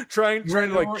 Like trying to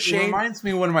like change. It reminds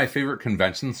me of one of my favorite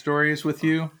convention stories with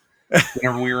you.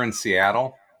 Whenever we were in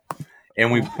Seattle,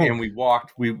 and we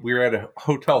walked, we were at a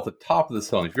hotel at the top of this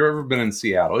hill. And if you've ever been in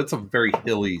Seattle, it's a very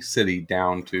hilly city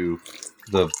down to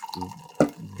the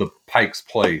Pike's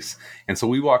Place. And so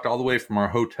we walked all the way from our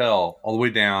hotel all the way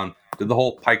down, did the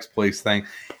whole Pike's Place thing,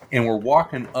 and we're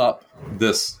walking up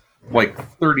this like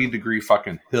 30-degree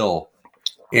fucking hill,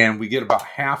 and we get about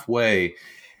halfway,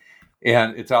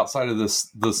 and it's outside of this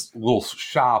little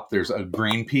shop. There's a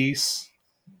Greenpeace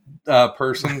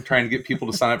person trying to get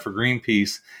people to sign up for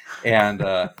Greenpeace, and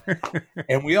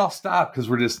we all stop because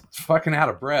we're just fucking out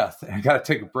of breath and got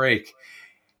to take a break.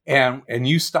 And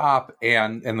you stop,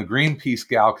 and the Greenpeace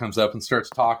gal comes up and starts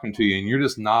talking to you, and you're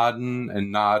just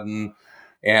nodding,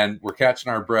 and we're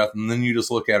catching our breath, and then you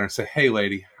just look at her and say, "Hey,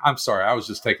 lady, I'm sorry, I was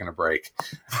just taking a break.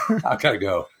 I gotta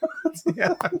go."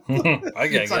 Yeah, I gotta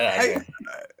get out of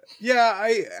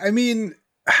here. I mean,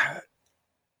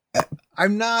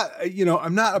 I'm not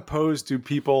opposed to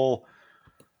people.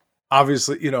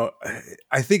 Obviously,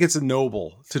 I think it's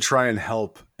noble to try and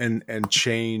help and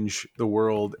change the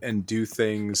world and do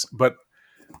things. But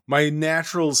my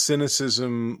natural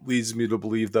cynicism leads me to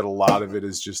believe that a lot of it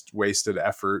is just wasted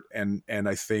effort. And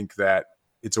I think that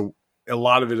it's a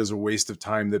lot of it is a waste of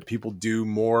time, that people do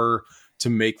more to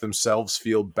make themselves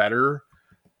feel better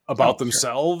about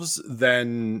themselves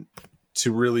than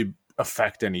to really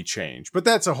affect any change. But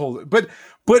that's a whole, but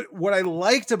what I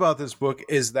liked about this book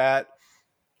is that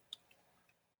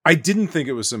I didn't think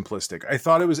it was simplistic. I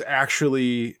thought it was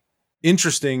actually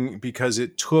interesting because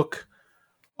it took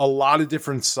a lot of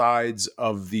different sides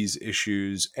of these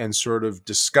issues and sort of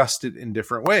discussed it in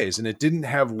different ways. And it didn't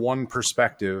have one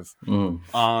perspective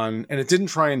and it didn't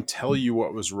try and tell you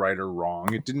what was right or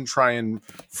wrong. It didn't try and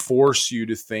force you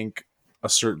to think a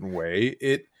certain way.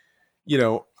 It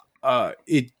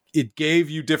gave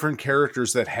you different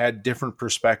characters that had different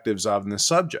perspectives on the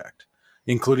subject,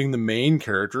 including the main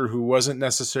character who wasn't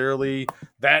necessarily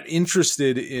that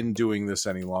interested in doing this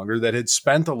any longer, that had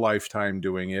spent a lifetime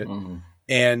doing it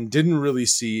and didn't really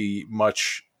see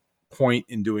much point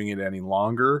in doing it any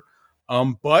longer.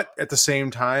 But at the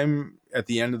same time, at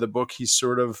the end of the book, he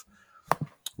sort of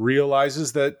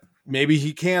realizes that maybe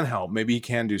he can help, maybe he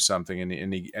can do something,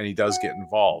 and he does get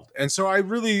involved. And so I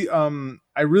really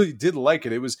did like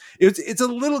it. It's a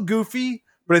little goofy,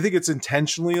 but I think it's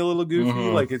intentionally a little goofy.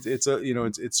 Like it's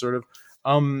sort of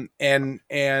embraces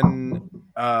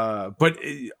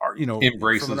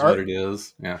what it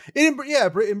is. Yeah.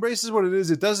 It embraces what it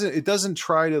is. It doesn't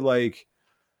try to like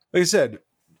I said,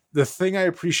 the thing I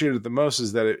appreciated the most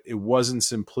is that it wasn't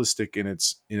simplistic in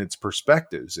its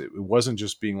perspectives. It wasn't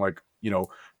just being like,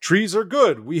 trees are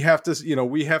good. We have to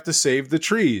save the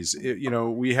trees.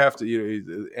 We have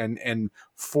to, and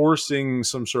forcing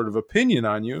some sort of opinion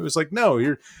on you. It was like, no,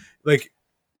 you're like,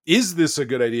 is this a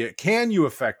good idea? Can you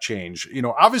affect change?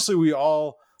 Obviously we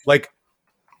all like,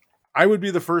 I would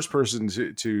be the first person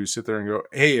to sit there and go,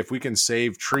 hey, if we can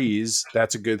save trees,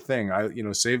 that's a good thing.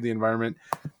 Save the environment,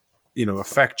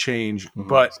 affect change.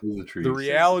 But the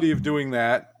reality of doing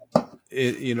that,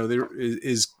 there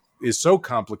is so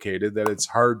complicated that it's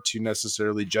hard to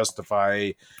necessarily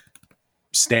justify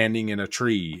standing in a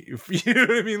tree. You know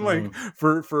what I mean? Like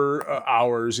for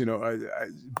hours,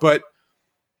 but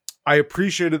I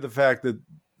appreciated the fact that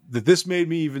this made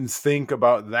me even think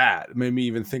about that. It made me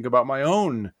even think about my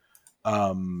own,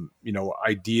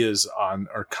 ideas on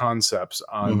or concepts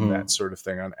on that sort of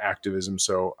thing, on activism.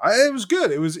 So it was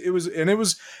good. It was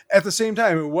at the same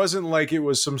time, it wasn't like it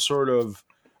was some sort of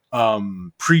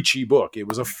preachy book. It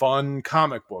was a fun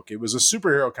comic book. It was a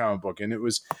superhero comic book, and it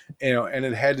was, and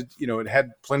it had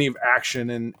plenty of action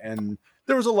and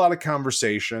there was a lot of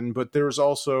conversation, but there was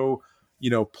also,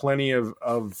 plenty of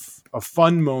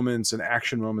fun moments and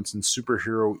action moments and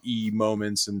superhero-y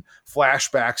moments and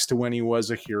flashbacks to when he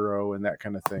was a hero and that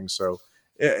kind of thing. So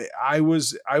I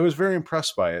was very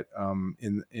impressed by it.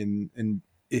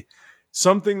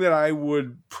 Something that I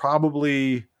would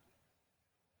probably,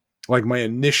 like, my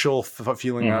initial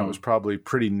feeling on it was probably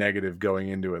pretty negative going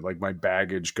into it. Like, my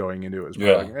baggage going into it was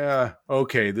probably like,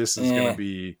 this is going to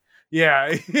be,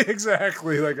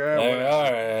 exactly. Like, all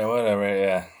right, whatever.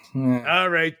 Yeah. all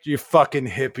right, you fucking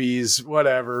hippies,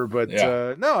 whatever. But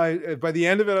no, by the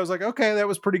end of it, I was like, okay, that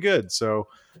was pretty good. So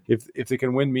if they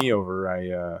can win me over,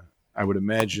 I would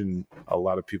imagine a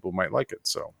lot of people might like it.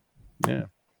 So yeah,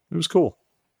 it was cool.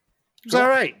 It was all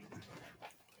right.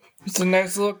 It's a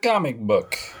nice little comic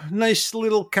book. Nice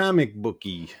little comic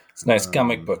booky. It's a nice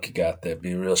comic book you got there. It'd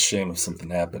be a real shame if something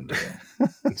happened to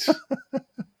it.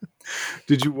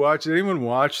 Did anyone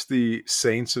watch the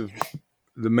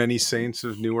Many Saints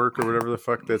of Newark or whatever the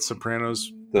fuck that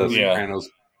Sopranos? The Sopranos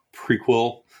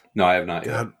prequel? No, I have not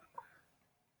yet. God.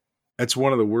 That's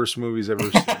one of the worst movies I've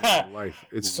ever seen in my life.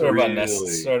 It's sort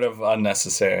of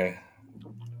unnecessary.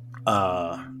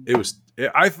 It was.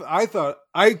 I thought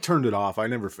I turned it off. I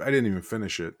didn't even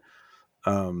finish it.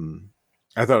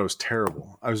 I thought it was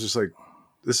terrible. I was just like,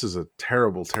 this is a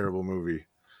terrible, terrible movie.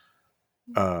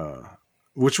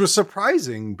 Which was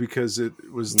surprising because it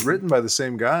was written by the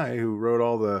same guy who wrote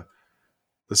all the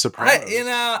Sopranos.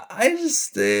 I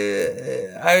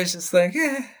was just like,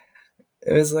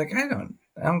 it was like, I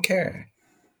don't care.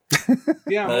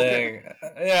 Yeah,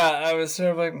 I was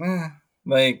sort of like,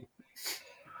 like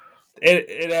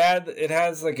it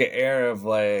has like an air of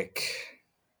like,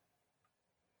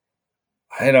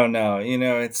 I don't know,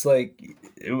 it's like,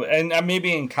 and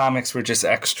maybe in comics we're just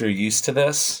extra used to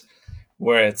this,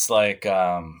 where it's like,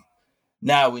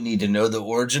 now we need to know the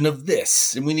origin of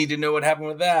this, and we need to know what happened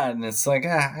with that, and it's like,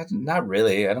 not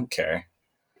really, I don't care.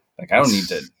 Like, I don't need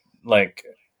to, like,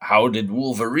 how did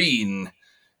Wolverine,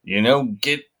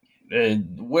 get,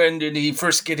 when did he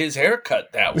first get his hair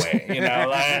cut that way?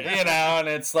 And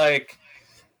it's like,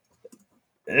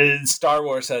 Star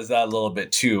Wars has that a little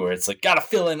bit too, where it's like, got to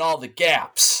fill in all the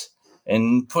gaps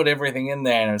and put everything in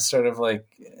there. And it's sort of like,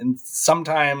 and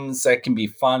sometimes that can be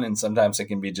fun, and sometimes it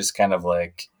can be just kind of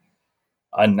like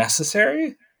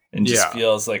unnecessary and just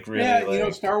feels like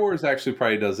really Star Wars actually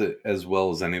probably does it as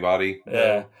well as anybody.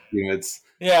 Yeah. It's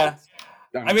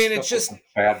just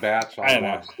Bad Batch. I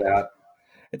watched that.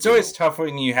 It's always tough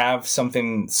when you have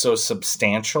something so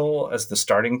substantial as the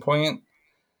starting point.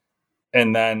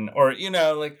 And then, or,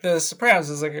 like The Sopranos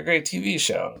is like a great TV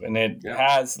show, and it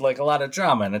has like a lot of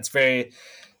drama, and it's very,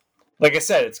 like I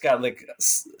said, it's got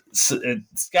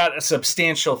a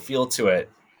substantial feel to it.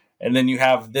 And then you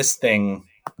have this thing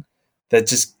that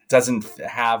just doesn't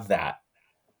have that.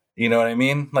 You know what I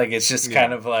mean? Like, it's just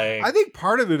kind of like, I think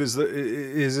part of it is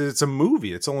it's a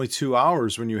movie. It's only 2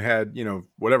 hours when you had,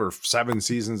 7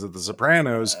 seasons of The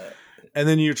Sopranos, and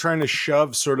then you're trying to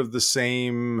shove sort of the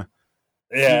same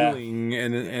feeling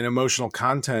and emotional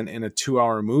content in a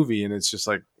 2-hour movie, and it's just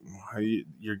like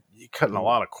you're cutting a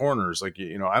lot of corners. Like,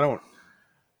 I don't.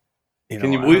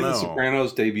 Can you believe The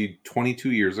Sopranos debuted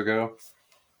 22 years ago?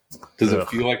 Does it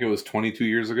feel like it was 22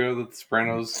 years ago that The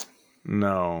Sopranos?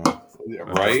 No,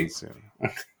 right?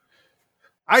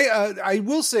 I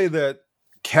will say that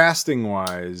casting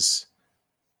wise,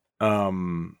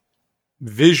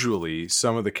 visually,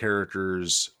 some of the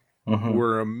characters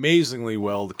were amazingly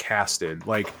well casted.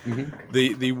 Like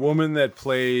the woman that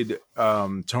played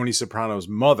Tony Soprano's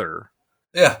mother,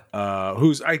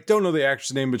 who's, I don't know the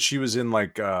actress name, but she was in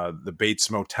like the Bates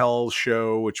Motel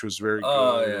show, which was very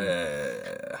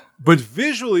good. But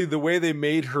visually, the way they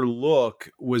made her look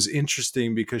was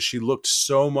interesting because she looked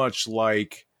so much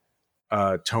like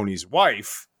Tony's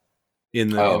wife in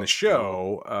the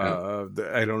show.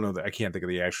 I don't know, I can't think of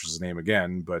the actress's name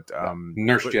again, but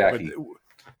Nurse Jackie.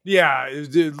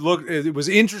 It was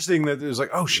interesting that it was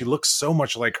like, oh, she looks so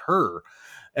much like her.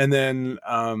 And then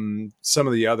some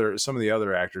of the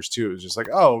other actors too. It was just like,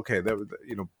 oh, okay, that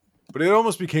but it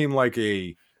almost became like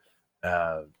a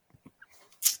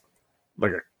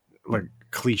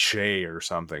cliche or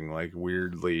something, like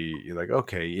weirdly, like,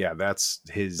 okay, yeah, that's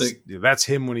that's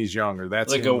him when he's younger.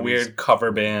 That's like a weird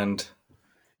cover band.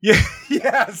 Yeah.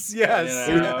 Yes. It's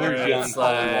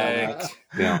like,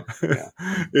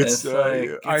 it's like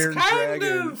Iron kind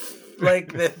Dragon. of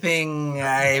like the thing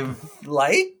I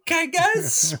like, I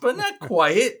guess, but not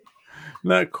quite.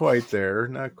 Not quite there.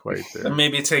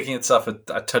 Maybe taking itself a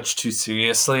touch too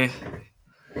seriously.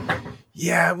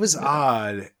 Yeah, it was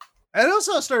odd. And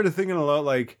also I started thinking a lot,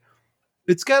 like,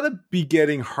 it's got to be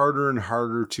getting harder and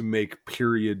harder to make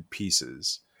period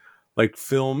pieces. Like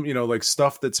film, like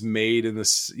stuff that's made in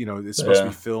this, it's supposed to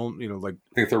be filmed, like.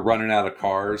 I think they're running out of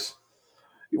cars.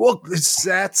 Well, it's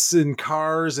sets and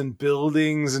cars and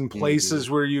buildings and places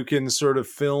where you can sort of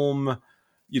film,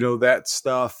 that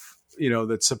stuff,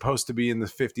 that's supposed to be in the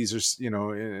 50s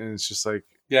or, and it's just like.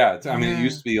 Yeah. It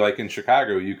used to be like in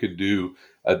Chicago, you could do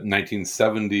a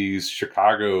 1970s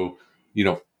Chicago,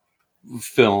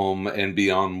 film and be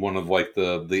on one of like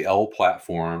the L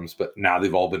platforms, but now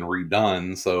they've all been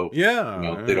redone, so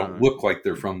they don't look like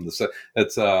they're from the set.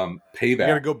 That's Payback. You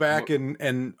got to go back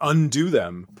and undo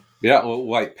them. Yeah, well,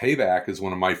 like Payback is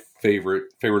one of my favorite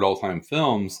all-time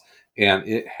films, and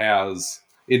it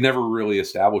never really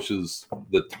establishes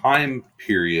the time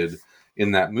period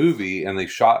in that movie, and they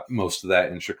shot most of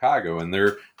that in Chicago, and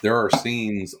there are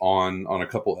scenes on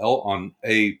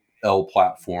a L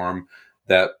platform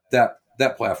that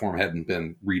platform hadn't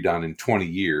been redone in 20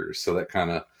 years, so that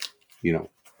kind of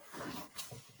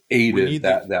aided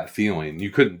that feeling.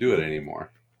 You couldn't do it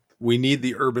anymore. We need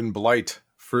the urban blight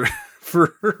for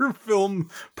film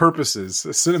purposes,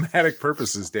 cinematic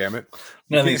purposes. Damn it!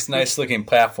 These nice looking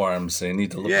platforms, they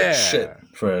need to look like shit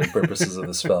for purposes of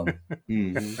this film.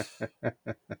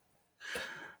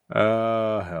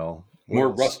 Hell, more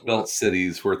Rust Belt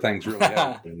cities where things really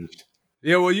haven't changed.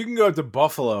 Yeah, well, you can go up to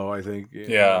Buffalo. I think. You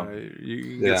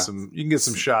can get some. You can get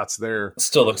some shots there.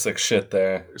 Still looks like shit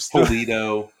there.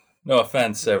 Toledo. No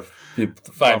offense, if you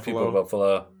find people in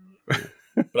Buffalo,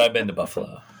 but I've been to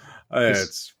Buffalo.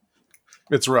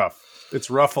 It's rough. It's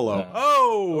Ruffalo. Yeah.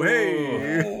 Oh,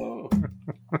 hey.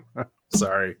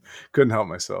 Sorry, couldn't help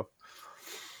myself.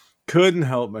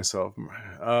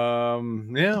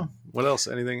 Yeah. What else?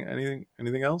 Anything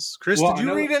else? Chris, did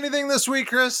you read anything this week,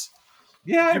 Chris?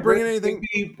 Yeah, did you bring anything?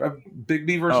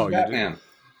 Bigby versus Batman.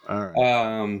 All right.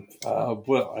 I'll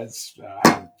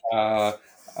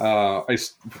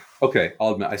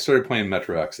admit I started playing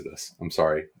Metro Exodus. I'm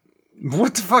sorry.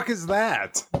 What the fuck is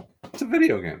that? It's a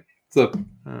video game. Oh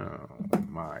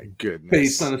my goodness!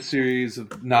 Based on a series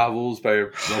of novels by a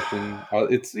Russian.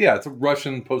 It's a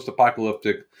Russian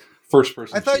post-apocalyptic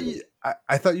first-person. I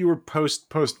thought you were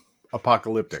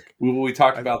post-apocalyptic. We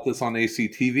talked about this on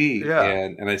ACTV,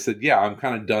 and I said, I'm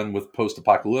kind of done with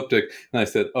post-apocalyptic. And I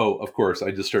said, of course,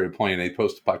 I just started playing a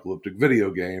post-apocalyptic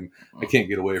video game. I can't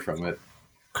get away from it.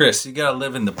 Chris, you gotta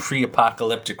live in the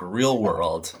pre-apocalyptic real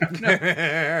world.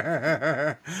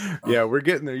 Yeah, we're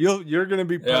getting there. You're gonna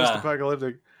be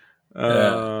post-apocalyptic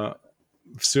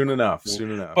soon enough.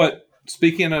 But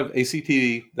speaking of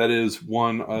ACTV, that is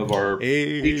one of our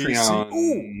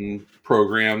Patreon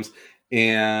programs,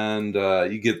 and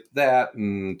you get that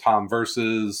and Tom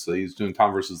versus. He's doing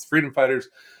Tom versus the Freedom Fighters,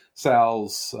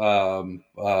 Sal's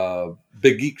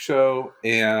Big Geek Show,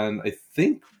 and I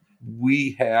think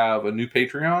we have a new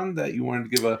Patreon that you wanted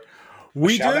to give a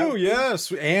shout out to?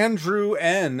 Yes. Andrew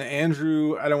N.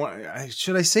 Andrew, I don't want.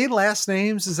 Should I say last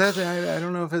names? Is that I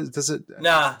don't know if it does it.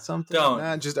 Nah, something. don't.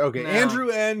 Nah, just okay. No. Andrew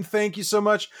N. Thank you so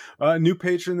much. New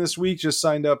patron this week, just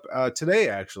signed up today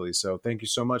actually. So thank you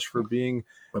so much for being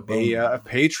a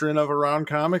patron of Around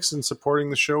Comics and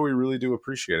supporting the show. We really do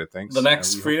appreciate it. Thanks. The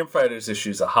next Freedom Fighters issue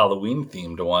is a Halloween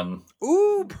themed one.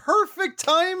 Ooh, perfect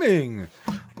timing.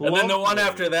 And then the one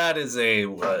after that is a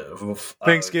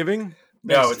Thanksgiving.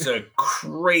 No, it's a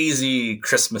crazy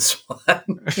Christmas one.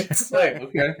 It's like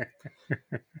okay.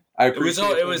 I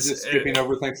appreciate it was just skipping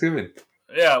over Thanksgiving.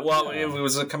 Yeah, well, it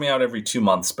was coming out every 2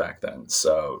 months back then,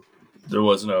 so there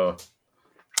was no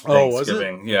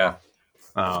Thanksgiving. Was it? Yeah.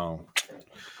 Oh,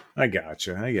 I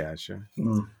gotcha.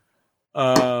 Mm.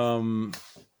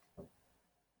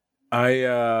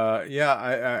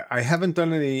 I haven't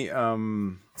done any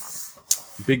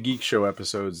Big Geek Show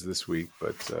episodes this week,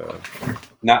 but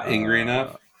not angry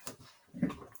enough.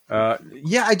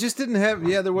 I just didn't have.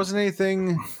 Yeah, there wasn't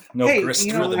anything. Grist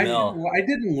through the mill. I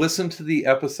didn't listen to the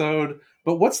episode,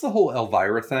 but what's the whole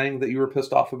Elvira thing that you were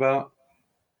pissed off about?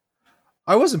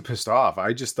 I wasn't pissed off.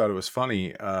 I just thought it was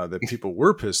funny that people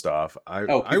were pissed off. I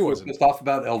wasn't pissed off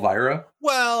about Elvira.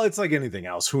 Well, it's like anything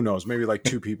else. Who knows? Maybe like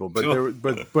two people, but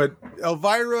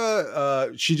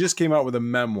Elvira, she just came out with a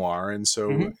memoir, and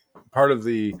so part of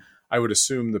I would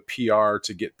assume the PR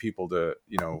to get people to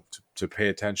to pay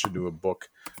attention to a book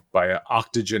by an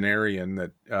octogenarian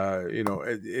that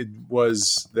it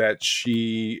was that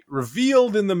she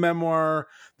revealed in the memoir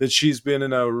that she's been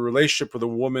in a relationship with a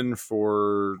woman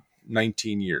for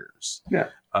 19 years. Yeah.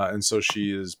 And so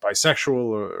she is bisexual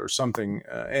or something.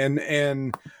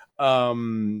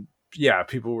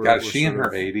 People were. God, she in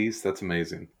her 80s? That's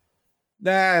amazing.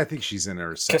 Nah, I think she's in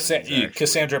her 70s.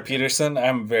 Cassandra Peterson,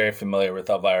 I'm very familiar with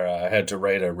Elvira. I had to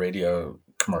write a radio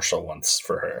commercial once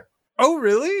for her. Oh,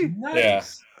 really? Nice. Yeah.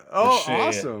 Oh,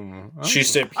 awesome. She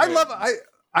stayed. I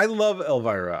love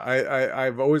Elvira.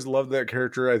 I've always loved that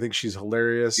character. I think she's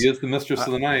hilarious. She is the mistress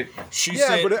of the night. She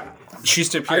stayed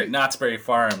at Knott's Berry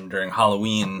Farm during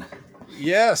Halloween.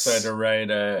 Yes. So I had to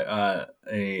write a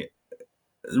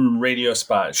radio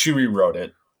spot. She rewrote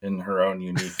it in her own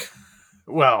unique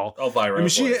Well, Elvira. I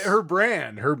mean, her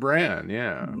brand.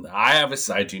 Yeah.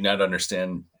 I do not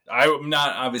understand. I'm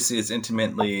not obviously as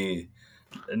intimately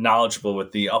knowledgeable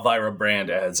with the Elvira brand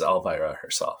as Elvira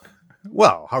herself.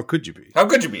 Well, how could you be? How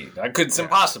could you be? It's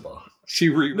impossible. She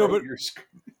rewrote your script.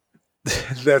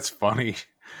 That's funny.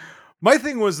 My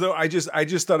thing was though, I just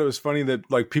thought it was funny that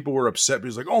like people were upset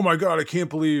because like, oh my god, I can't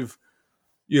believe,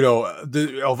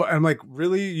 I'm like,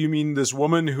 really? You mean this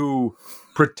woman who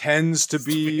pretends to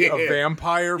be a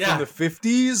vampire from the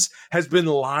 50s has been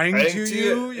lying to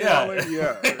you?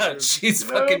 Yeah. She's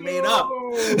fucking made up.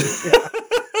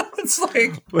 It's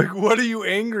like what are you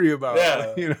angry about?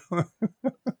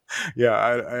 Yeah.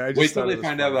 I just wait till they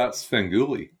find out about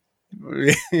Svengoolie.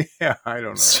 Yeah, I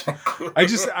don't know. I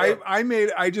just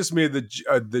made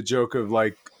the joke of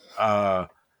like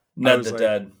Ned the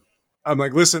Dead. I'm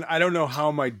like, listen, I don't know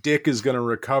how my dick is going to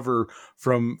recover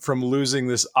from losing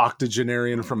this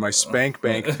octogenarian from my spank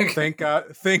bank. Thank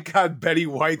God Betty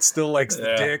White still likes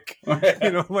the dick.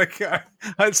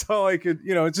 That's all I could.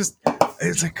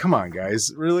 It's like, come on,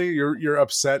 guys, really? You're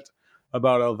upset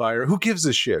about Elvira? Who gives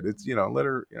a shit? It's let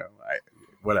her.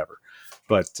 Whatever.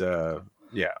 But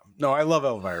yeah, no, I love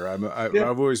Elvira.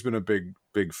 I've always been a big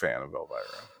fan of Elvira.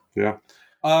 Yeah.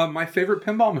 My favorite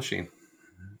pinball machine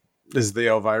is the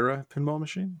Elvira pinball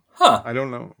machine. Huh? I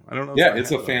don't know. Yeah,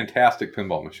 it's a fantastic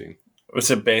pinball machine. Was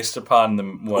it based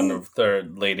upon one of their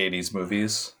late '80s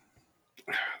movies?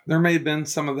 There may have been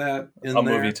some of that in there.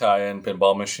 Movie tie-in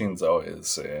pinball machines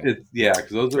always. Because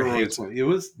those are always. It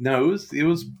was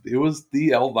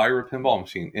the Elvira pinball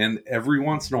machine, and every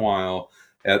once in a while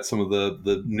at some of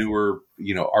the newer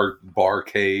art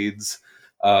barcades,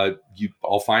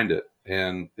 I'll find it,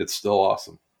 and it's still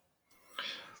awesome.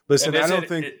 Listen, I don't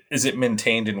think is it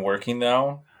maintained and working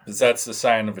now? Because that's the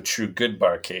sign of a true good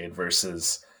barcade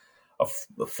versus a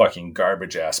fucking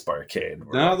garbage ass barcade.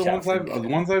 No, the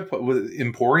ones I've put with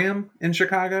Emporium in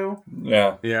Chicago.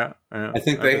 Yeah. I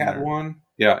think they had one.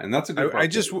 Yeah, and that's a good. I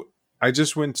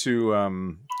just went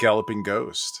to Galloping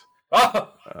Ghost.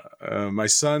 My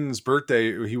son's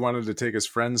birthday, he wanted to take his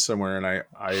friends somewhere, and I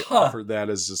offered that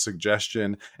as a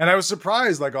suggestion, and I was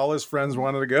surprised. Like all his friends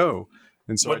wanted to go,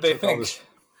 and so what they think.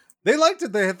 They liked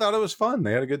it. They thought it was fun.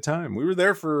 They had a good time. We were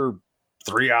there for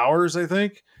 3 hours, I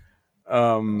think.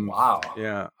 Wow.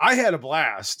 Yeah, I had a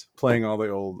blast playing all the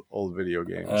old video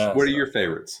games. What are your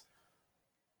favorites?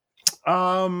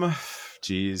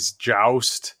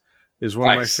 Joust is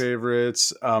one of my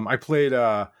favorites. I played.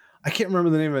 I can't remember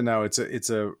the name of it now.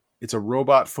 It's a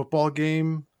robot football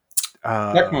game.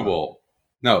 Tecmo Bowl.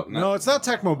 No, it's not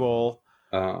Tecmo Bowl.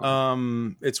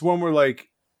 It's one where like.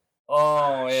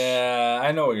 Oh yeah,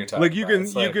 I know what you're talking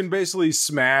about. Like you can basically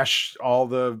smash all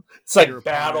the. It's like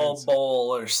Battle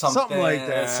Bowl or something like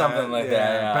that. Something like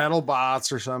that. Yeah. Battle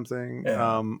Bots or something.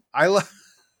 Yeah. I like.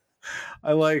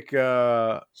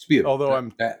 Although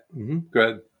I'm go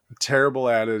ahead. Terrible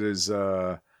at it. Is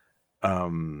what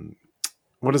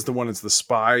is the one? It's the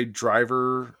Spy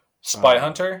Driver. Spy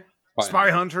Hunter. Spy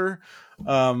Hunter.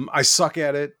 I suck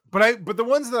at it. But the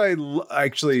ones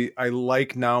that I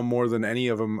like now more than any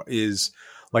of them is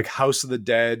like House of the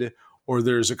Dead, or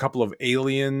there's a couple of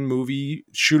Alien movie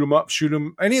shoot 'em,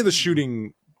 any of the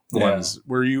shooting ones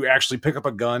where you actually pick up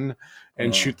a gun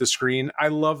and shoot the screen. I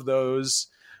love those.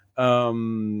 I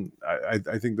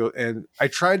think and I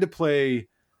tried to play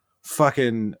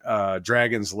fucking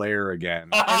Dragon's Lair again,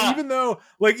 and even though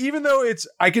it's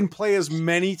I can play as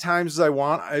many times as I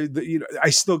want, I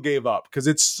still gave up because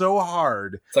it's so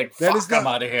hard. It's like I'm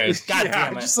out of here. God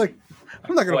damn it! Just like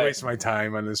I'm not gonna waste my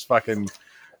time on this fucking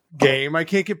game. I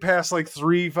can't get past like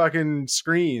 3 fucking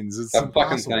screens. It's that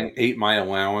impossible. Fucking thing ate my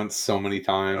allowance so many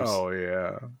times. Oh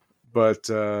yeah, but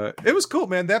it was cool,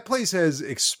 man. That place has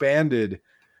expanded.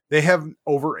 They have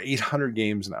over 800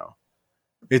 games now.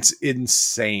 It's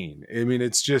insane. I mean,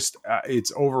 it's just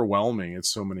it's overwhelming. It's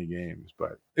so many games,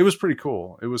 but it was pretty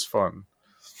cool. It was fun,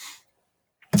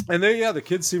 and the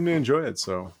kids seemed to enjoy it.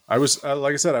 So I was,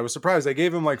 like I said, I was surprised. I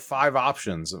gave him like 5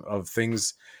 options of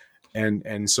things,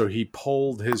 and so he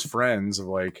polled his friends of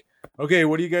like, okay,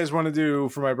 what do you guys want to do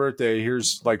for my birthday?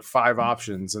 Here's like 5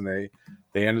 options, and they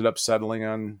ended up settling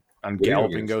on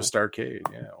Galloping Ghost Arcade.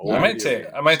 Yeah,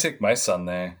 I might take my son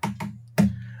there.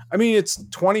 I mean, it's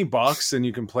 $20 and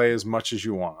you can play as much as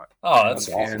you want. Oh, that's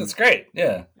awesome. That's great.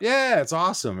 Yeah. Yeah, it's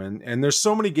awesome. And there's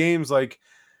so many games like,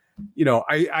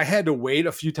 I had to wait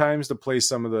a few times to play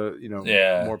some of the,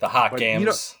 more the hot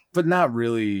games. But not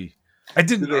really. I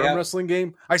did an arm wrestling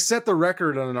game. I set the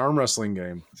record on an arm wrestling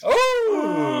game.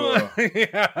 Oh!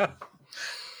 Yeah.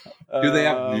 Do they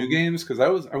have new games? Because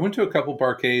I went to a couple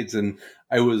barcades and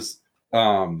I was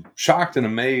shocked and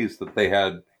amazed that they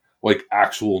had like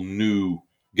actual new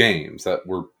games that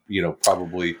were,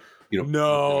 probably,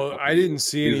 No, I didn't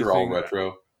see anything. These are all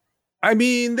retro. I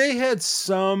mean, they had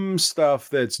some stuff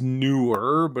that's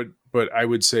newer, but I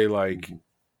would say like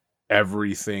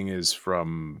everything is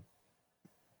from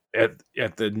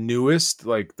at the newest,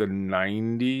 like the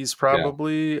 90s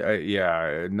probably.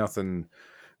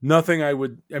 Nothing I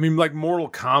would. I mean, like Mortal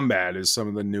Kombat is some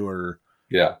of the newer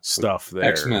stuff there.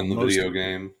 X-Men, the video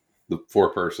game, the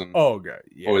 4-person. Oh god,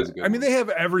 yeah. Always a good one. They have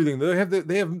everything.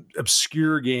 They have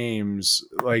obscure games.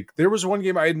 Like there was one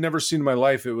game I had never seen in my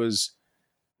life. It was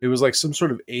like some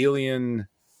sort of alien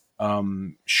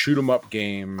shoot 'em up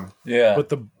game. Yeah.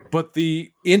 But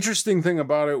the interesting thing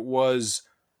about it was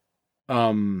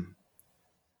it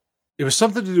was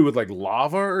something to do with like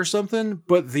lava or something,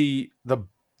 but the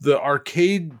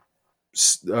arcade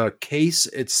case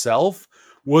itself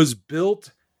was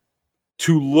built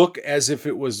to look as if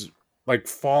it was like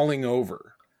falling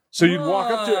over. So you'd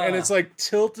walk up to it and it's like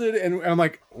tilted, and I'm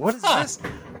like, what is this?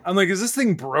 I'm like, is this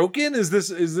thing broken? Is this?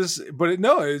 But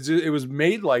it was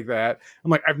made like that.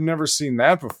 I'm like, I've never seen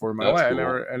that before in my life.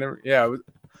 Cool. I never. Yeah,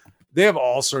 they have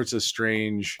all sorts of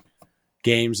strange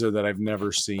games there that I've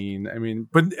never seen. I mean,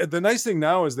 but the nice thing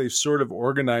now is they've sort of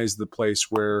organized the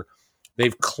place where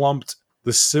they've clumped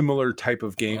the similar type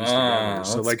of games together.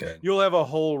 So like good. You'll have a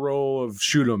whole row of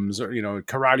shoot 'ems or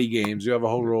karate games. You have a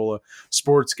whole row of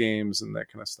sports games and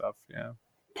that kind of stuff. Yeah.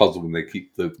 Puzzle when they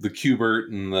keep the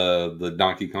Q*bert and the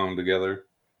Donkey Kong together.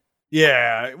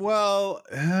 Yeah. Well,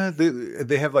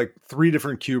 they have like 3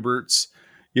 different Q*berts.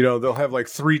 They'll have like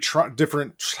 3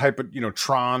 different type of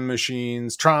Tron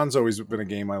machines. Tron's always been a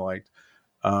game I liked.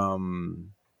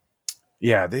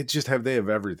 Yeah, they have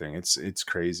everything. It's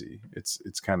crazy.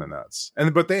 It's kind of nuts.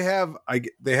 But they have a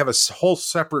whole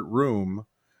separate room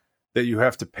that you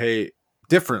have to pay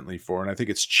differently for, and I think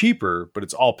it's cheaper, but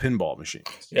it's all pinball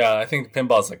machines. Yeah, I think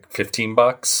pinball's like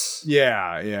 $15.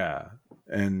 Yeah.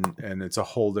 And it's a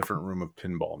whole different room of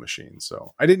pinball machines.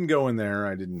 So I didn't go in there.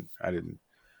 I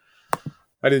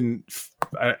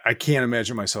can't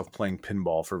imagine myself playing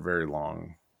pinball for very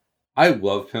long. I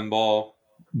love pinball.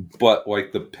 But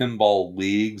like the pinball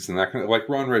leagues and that kind of, like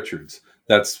Ron Richards,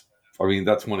 that's one of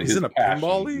his. He's in a passions.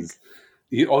 Pinball league.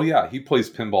 He plays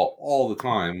pinball all the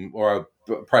time, or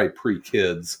probably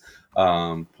pre-kids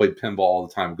played pinball all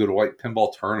the time. Go to like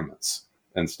pinball tournaments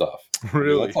and stuff.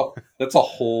 Really, that's a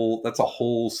whole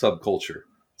subculture.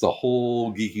 It's a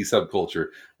whole geeky subculture.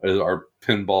 Our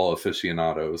pinball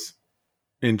aficionados.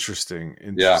 Interesting.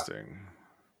 Yeah,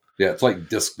 it's like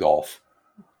disc golf.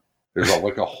 There's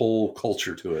like a whole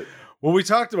culture to it. Well, we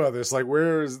talked about this. Like,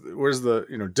 where's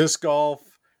the disc golf,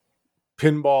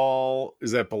 pinball?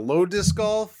 Is that below disc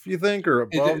golf? You think, or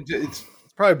above? It's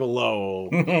probably below.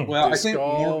 Well, I think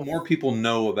more people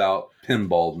know about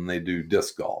pinball than they do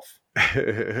disc golf.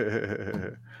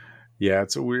 Yeah,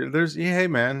 it's a weird. Hey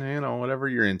man, whatever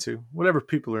you're into, whatever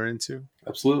people are into.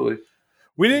 Absolutely.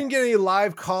 We didn't get any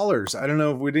live callers. I don't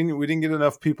know if we didn't get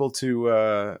enough people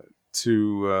to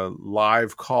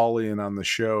live call in on the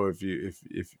show. If you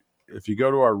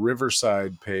go to our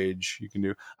Riverside page, you can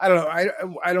do. I don't know.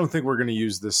 I don't think we're going to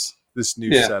use this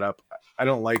new setup. I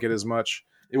don't like it as much.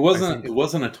 It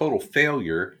wasn't a total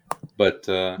failure, but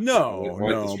no, I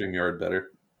like the StreamYard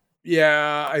better.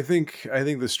 Yeah, I think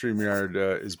the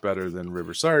StreamYard is better than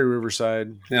Riverside. Sorry,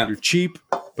 Riverside. Yeah. You're cheap,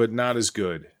 but not as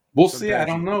good. We'll see. I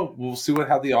don't know. We'll see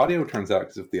how the audio turns out,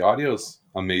 because if the audio's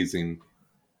amazing.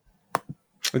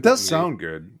 It does sound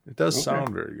good. It does sound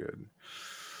very good.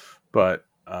 But,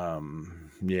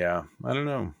 yeah, I don't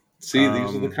know. See,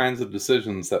 these are the kinds of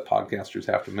decisions that podcasters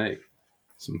have to make.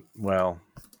 Well,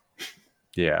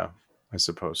 yeah, I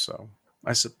suppose so.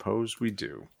 I suppose we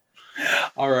do.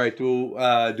 All right.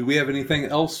 Well, do we have anything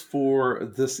else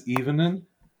for this evening?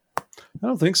 I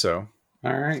don't think so.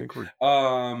 All right.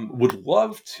 Would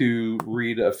love to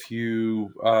read a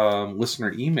few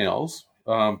listener emails.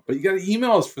 But you got to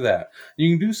email us for that.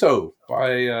 You can do so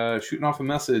by shooting off a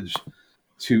message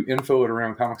to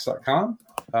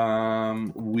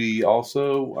info@aroundcomics.com. We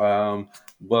also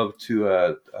love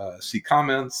to see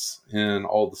comments in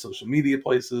all the social media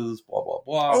places, blah, blah,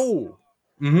 blah. Oh,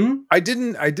 I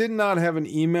did not have an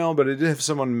email, but I did have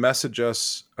someone message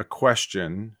us a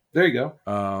question. There you go.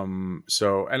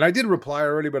 And I did reply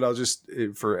already, but I'll just,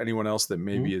 for anyone else that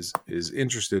maybe is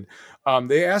interested,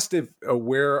 they asked if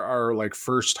where our like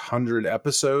first 100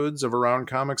 episodes of Around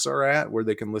Comics are at, where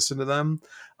they can listen to them.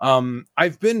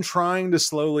 I've been trying to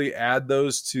slowly add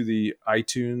those to the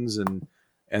iTunes and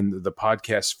the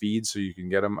podcast feed so you can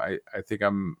get them. I think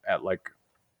I'm at like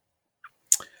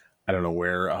I don't know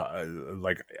where,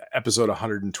 like episode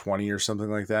 120 or something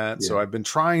like that. Yeah. So I've been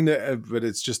trying to, but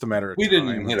it's just a matter of we time. didn't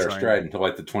even hit our stride until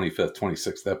like the 25th,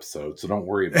 26th episode. So don't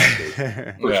worry about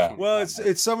it. Yeah. Well,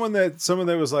 it's someone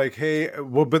that was like, hey,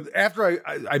 well, but after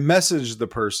I messaged the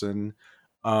person,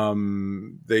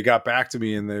 they got back to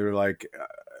me and they were like,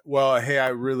 well, hey, I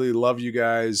really love you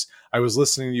guys. I was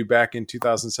listening to you back in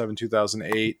 2007,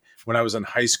 2008 when I was in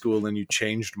high school, and you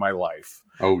changed my life.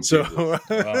 Oh, so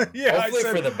Wow. yeah, Hopefully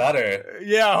for the better.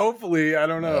 Yeah, hopefully. I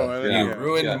don't know. You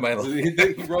ruined my life.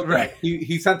 He wrote that.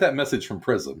 He sent that message from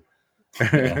prison.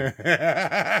 Yeah,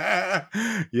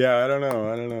 I don't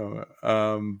know.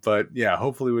 But yeah,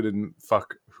 hopefully we didn't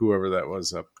fuck whoever that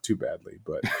was up too badly.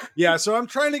 But yeah, so I'm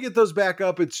trying to get those back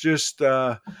up. It's just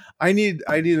I need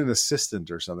an assistant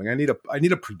or something. I need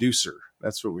a producer.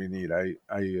 That's what we need. I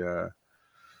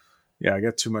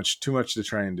got too much to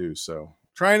try and do. So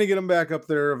trying to get them back up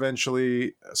there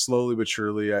eventually, slowly but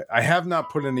surely. I have not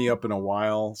put any up in a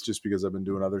while, just because I've been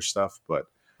doing other stuff. But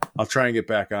I'll try and get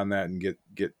back on that and get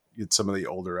some of the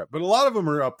older up. But a lot of them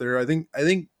are up there. I think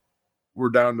we're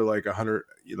down to like 100,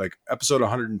 like episode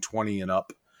 120 and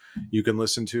up. You can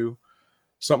listen to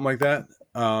something like that.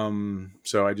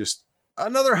 So I just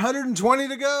another 120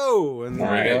 to go, and we'll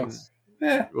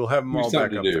have them all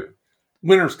back up there.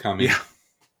 Winter's coming.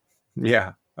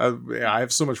 Yeah. I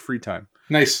have so much free time.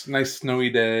 Nice snowy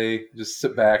day. Just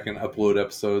sit back and upload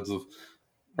episodes of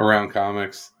Around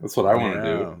Comics. That's what I want to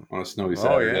do on a snowy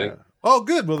Saturday. Oh,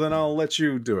 good. Well, then I'll let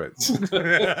you do it.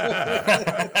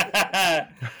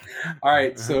 All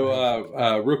right.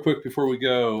 So, real quick before we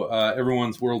go,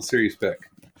 everyone's World Series pick.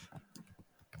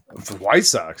 The White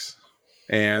Sox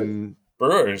and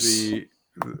Brewers.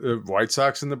 The White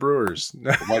Sox and the Brewers.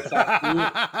 The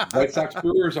White Sox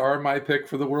Brewers are my pick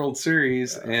for the World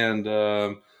Series, and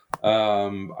I'm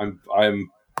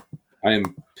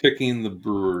picking the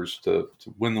Brewers to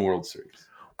win the World Series.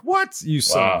 What, you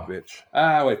son of a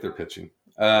bitch? Wait, they're pitching.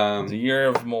 The year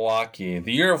of Milwaukee,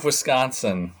 the year of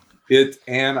Wisconsin.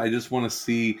 And I just want to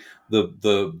see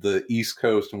the East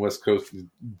Coast and West Coast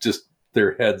just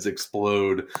their heads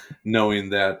explode, knowing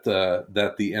that the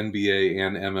NBA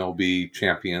and MLB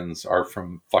champions are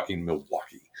from fucking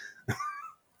Milwaukee.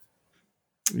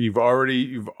 You've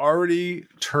already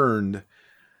turned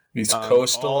these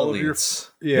coastal elites.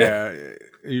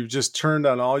 You've just turned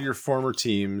on all your former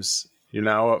teams. You're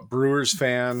now a Brewers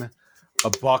fan, a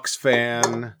Bucks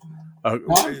fan.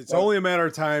 It's only a matter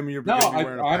of time you're going to be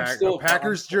wearing a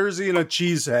Packers jersey and a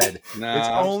cheese head. It's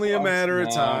only a matter of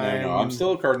time. No. I'm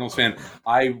still a Cardinals fan.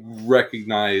 I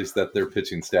recognize that their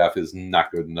pitching staff is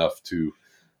not good enough to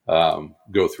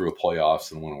go through a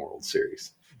playoffs and win a World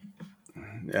Series.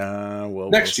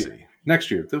 Next year.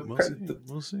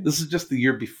 We'll see. This is just the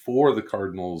year before the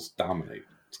Cardinals dominate.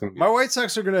 It's gonna be My White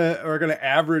Sox are gonna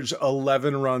average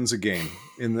 11 runs a game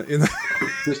in the.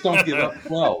 Just don't give up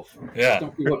 12. Yeah, just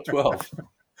don't give up 12.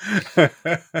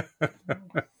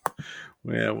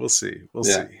 Yeah, we'll see. We'll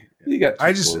see. You got.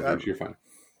 You're fine.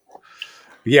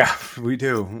 Yeah, we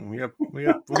do. We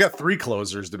got 3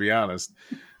 closers, to be honest.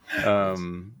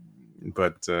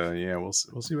 But we'll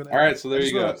see what happens. All right, so there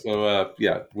you go. So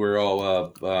we're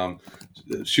all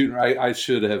shooting. I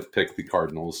should have picked the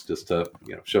Cardinals just to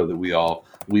show that we all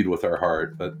lead with our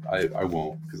heart, but I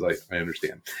won't because I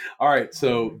understand. All right,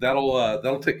 so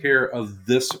that'll take care of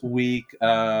this week.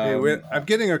 I'm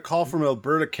getting a call from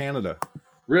Alberta, Canada.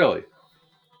 Really?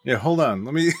 Yeah. Hold on.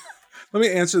 Let me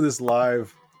answer this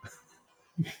live.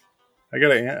 I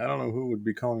don't know who would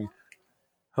be calling.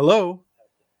 Hello.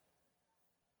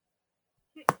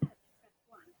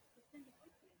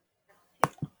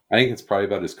 I think it's probably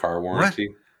about his car warranty.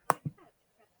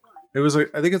 What?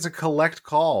 I think it's a collect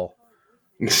call.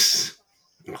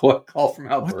 Collect call from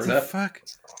Alberta. What the fuck?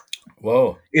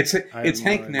 Whoa! It's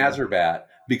Hank Nazarbat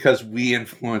because we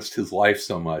influenced his life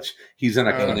so much. He's in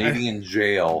a Canadian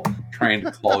jail trying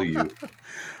to call you.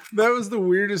 That was the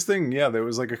weirdest thing. Yeah, there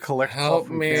was like a collect call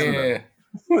from Canada.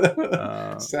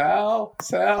 Sal,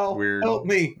 weird. Help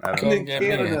me!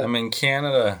 I'm in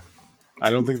Canada. I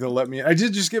don't think they'll let me. I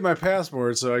did just get my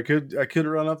passport, so I could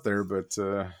run up there, but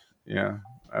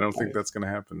I don't think that's going to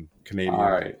happen. Canadian.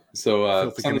 All right.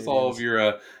 So send us all of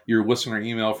your listener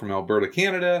email from Alberta,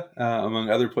 Canada, among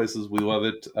other places. We love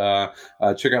it.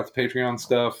 Check out the Patreon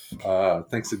stuff.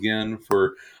 Thanks again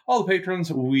for all the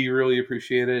patrons. We really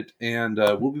appreciate it. And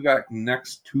we'll be back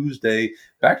next Tuesday.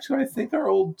 Back to, I think, our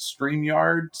old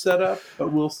StreamYard setup,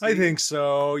 but we'll see. I think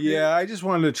so. Yeah, I just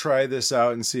wanted to try this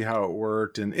out and see how it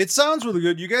worked. And it sounds really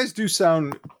good. You guys do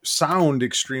sound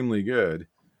extremely good.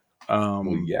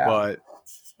 But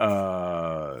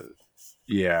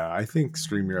Yeah, I think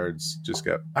StreamYard's just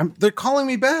got... They're calling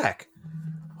me back.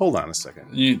 Hold on a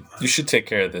second. You should take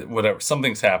care of it. Whatever.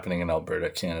 Something's happening in Alberta,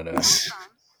 Canada. To accept,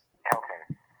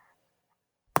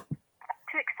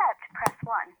 press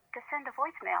 1. To send a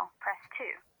voicemail, press 2.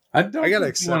 I don't gotta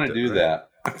think you want to do that.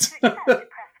 To accept, press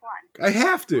 1. I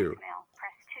have to. Voicemail,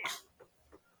 press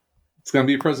 2. It's going to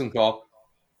be a prison call.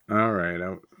 All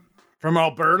right. From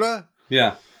Alberta?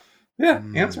 Yeah. Yeah,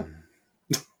 answer.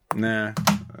 Nah,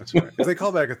 that's right. If they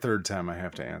call back a third time, I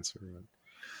have to answer.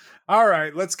 All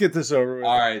right, let's get this over with.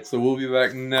 All right, so we'll be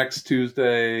back next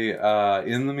Tuesday.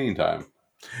 In the meantime,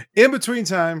 in between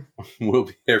time, we'll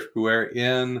be everywhere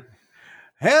in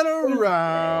and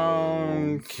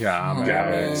around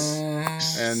comics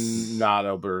and not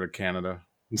Alberta, Canada.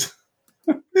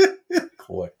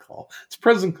 Collect call. It's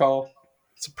prison call.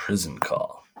 It's a prison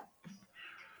call.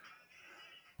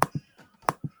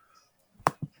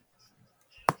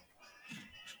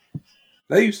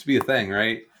 That used to be a thing,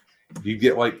 right? You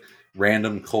get like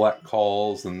random collect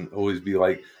calls and always be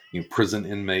like, prison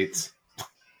inmates.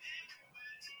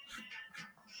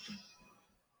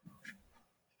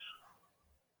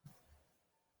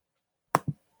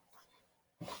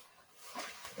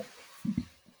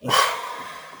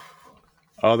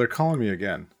 Oh, they're calling me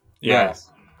again. Yeah. Nice.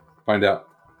 Find out.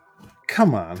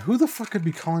 Come on. Who the fuck could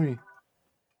be calling me?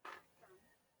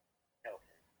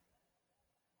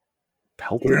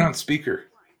 Put it on speaker.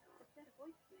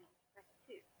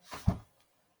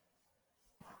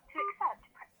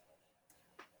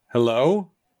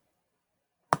 Hello?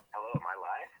 Hello, am I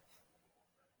live?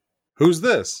 Who's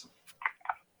this?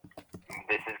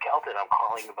 This is Kelton. I'm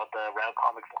calling about the Round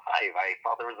Comics Live. I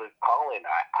thought there was a call-in.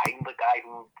 I'm the guy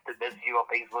who messaged you on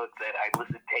Facebook that I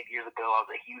listened 10 years ago. I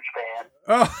was a huge fan.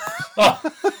 Oh.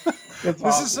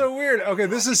 This is so weird. Okay,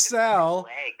 this is Sal.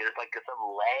 There's like some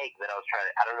lag that I was trying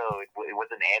to... I don't know. It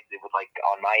wasn't answered. It was like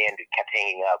on my end. It kept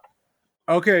hanging up.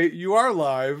 Okay, you are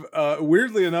live.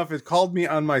 Weirdly enough, it called me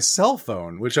on my cell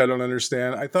phone, which I don't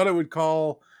understand. I thought it would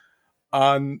call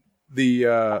on the...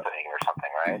 Or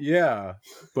something, right? Yeah,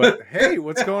 but hey,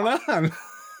 what's going on?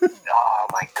 Oh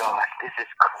my gosh, this is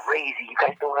crazy. You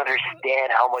guys don't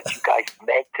understand how much you guys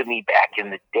meant to me back in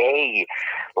the day.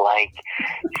 Like,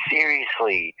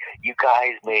 seriously, you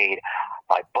guys made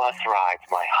my bus rides,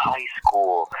 my high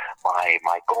school, my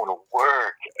going to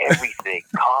work, everything,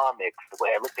 comics, the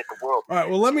way I looked at the world. All right,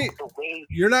 well, let me...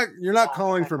 You're not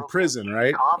calling from prison,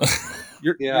 right?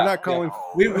 You're not calling...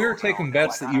 We were taking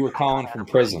bets that you were calling from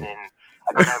prison.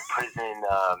 I got out of prison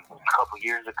a couple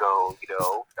years ago,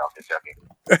 No, I'm just joking.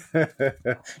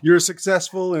 You're a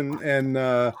successful and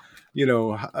a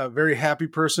very happy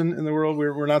person in the world.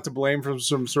 We're not to blame for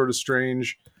some sort of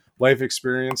strange life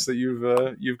experience that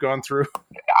you've gone through.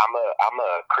 I'm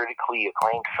a critically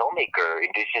acclaimed filmmaker,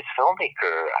 indigenous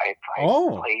filmmaker. I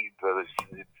played those.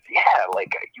 Yeah,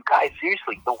 like you guys,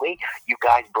 seriously, the way you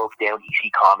guys broke down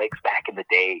EC Comics back in the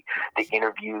day, the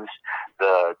interviews,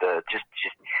 the just,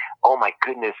 oh my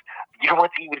goodness. You know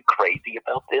what's even crazy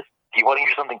about this? Do you want to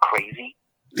hear something crazy?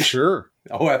 Sure.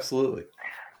 Oh, absolutely.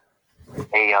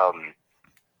 Hey,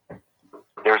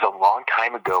 there's a long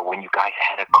time ago when you guys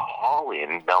had a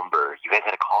call-in number. You guys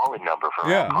had a call-in number for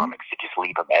comics to just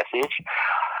leave a message.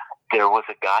 There was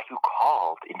a guy who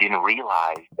called and didn't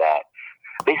realize that.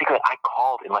 Basically, I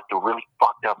called and left a really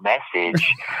fucked up message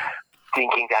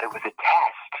thinking that it was a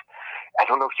test. I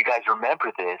don't know if you guys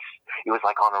remember this. It was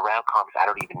like on Around Comics. I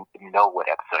don't even know what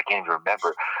episode. I can't even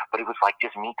remember. But it was like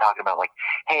just me talking about like,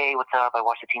 hey, what's up? I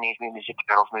watched the Teenage Mutant Ninja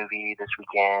Turtles movie this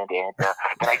weekend. And then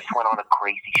I just went on a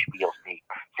crazy spiel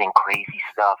saying crazy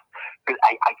stuff. Because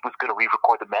I was going to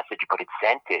re-record the message, but it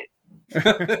sent it.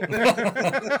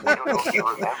 I don't know if you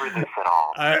remember this at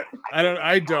all.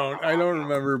 I don't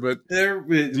remember, but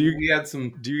we had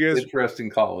some interesting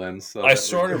call-ins. So I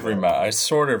sort of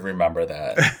remember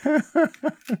that.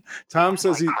 Tom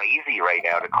says he's crazy right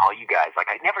now to call you guys. Like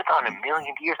I never thought in a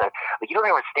million years. You don't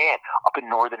understand. Up in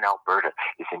northern Alberta,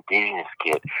 this indigenous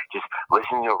kid just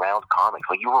listening to Around Comics.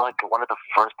 Like you were like one of the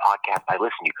first podcasts I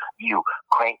listened to. You,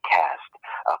 Crankcast,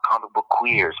 Comic Book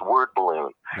Queers, Word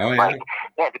Balloon. Oh, yeah. Like,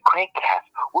 yeah, the Crankcast.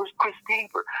 Where's Chris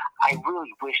Tabor? I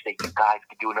really wish that you guys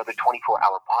could do another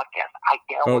 24-hour podcast. I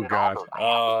downloaded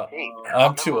all those.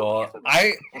 I'm too old. You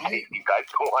guys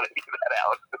don't want to do that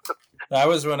out. That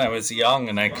was when I was young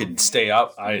and I could stay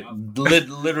up. I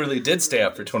literally did stay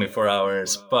up for 24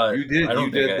 hours. But you did.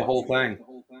 You did the whole thing.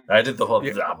 I did the whole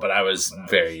thing, but I was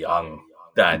very young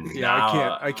then.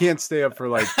 Yeah, I can't stay up for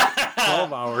like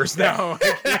 12 hours now.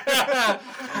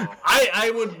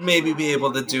 I would maybe be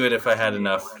able to do it if I had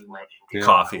enough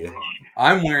coffee.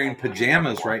 I'm wearing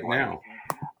pajamas right now.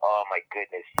 Oh my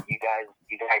goodness, you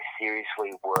You guys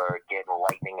seriously were getting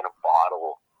lightning in a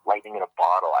bottle. Lightning in a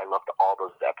bottle. I loved all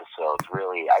those episodes.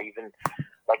 Really, I even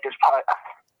there's probably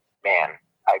man.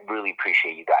 I really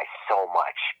appreciate you guys so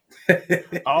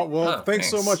much. Oh well, thanks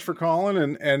so much for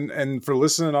calling and for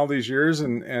listening all these years.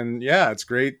 And yeah, it's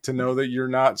great to know that you're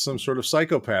not some sort of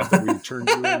psychopath that we turned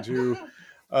you into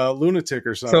a lunatic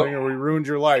or something, or we ruined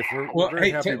your life. We're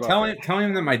very happy about that. Tell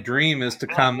him that my dream is to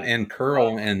come and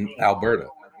curl in Alberta.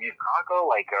 Chicago,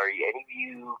 are any of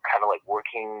you kind of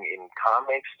working in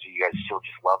comics? Do you guys still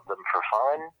just love them for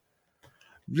fun?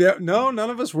 Yeah, no, none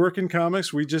of us work in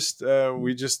comics. We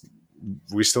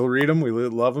still read them. We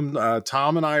love them.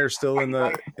 Tom and I are still in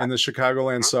the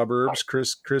Chicagoland suburbs.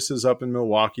 Chris is up in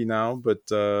Milwaukee now, but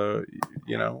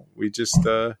we just.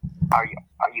 Are you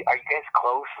guys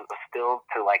close still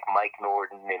to Mike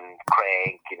Norton and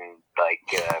Crank and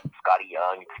Scotty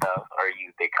Young and stuff? Or are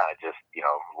you they kind of just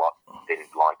been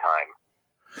a long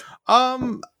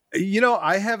time?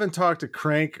 I haven't talked to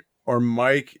Crank or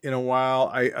Mike in a while.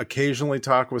 I occasionally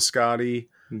talk with Scotty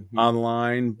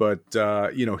online, but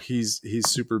he's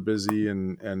super busy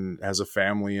and has a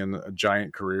family and a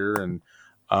giant career. And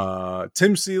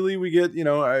Tim Seeley, we get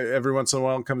every once in a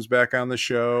while comes back on the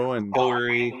show. And Tim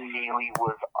Seeley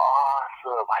was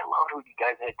awesome. I loved when you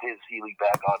guys had Tim Seeley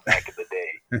back in the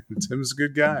day. Tim's a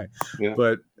good guy. Yeah.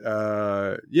 But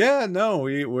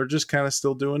we're just kind of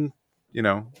still doing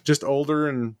just older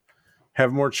and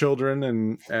have more children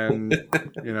and other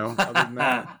than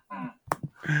that,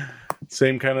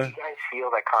 same kind of. Do you guys feel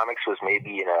that comics was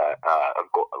maybe in a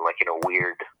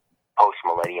weird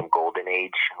post-millennium golden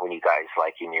age when you guys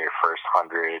in your first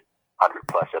 100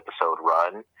 plus episode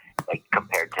run,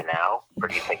 compared to now, or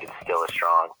do you think it's still as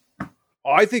strong?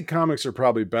 Oh, I think comics are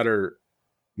probably better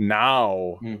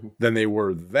now than they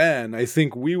were then. I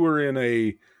think we were in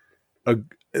I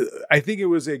think it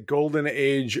was a golden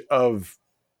age of.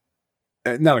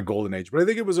 Not a golden age, but I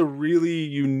think it was a really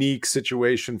unique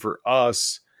situation for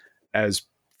us as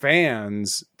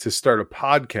fans to start a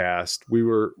podcast. We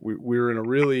were in a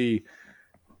really,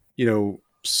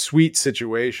 sweet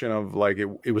situation of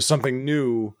it was something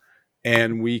new,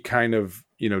 and we kind of,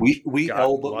 we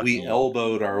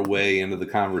elbowed our way into the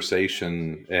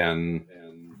conversation and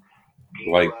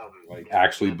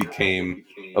actually became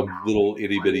a little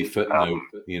itty bitty footnote,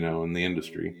 in the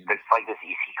industry. It's like this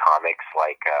EC Comics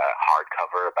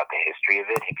hardcover about the history of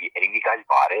it. Have any of you guys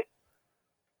bought it?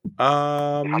 It's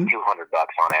 $200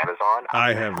 on Amazon.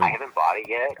 I haven't bought it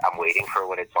yet. I'm waiting for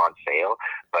when it's on sale.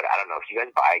 But I don't know, if you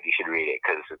guys buy it, you should read it,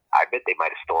 because I bet they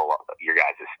might have stole your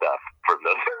guys' stuff from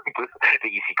the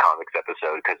EC Comics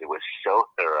episode, because it was so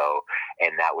thorough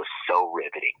and that was so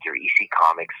riveting. Your EC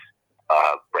Comics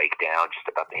breakdown just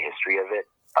about the history of it,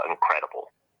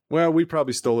 incredible. Well, we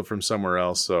probably stole it from somewhere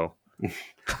else, so.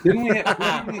 In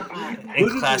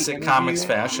classic comics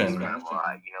fashion. You know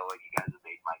what? You guys have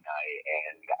made my night,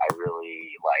 and I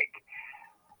really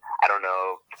I don't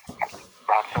know,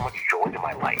 brought so much joy to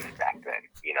my life back then.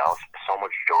 So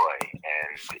much joy,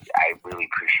 and I really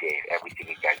appreciate everything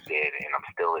you guys did, and I'm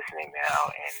still listening now.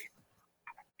 And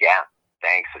yeah,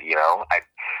 thanks.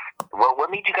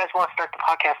 What made you guys want to start the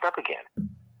podcast up again?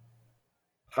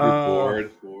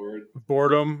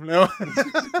 Boredom. No.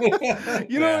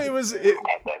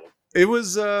 It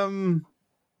was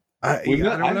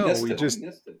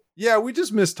we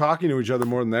just missed talking to each other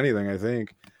more than anything, I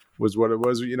think, was what it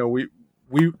was. I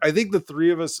think the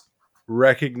three of us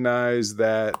recognized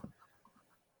that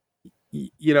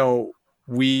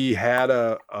we had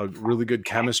a really good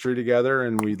chemistry together,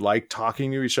 and we liked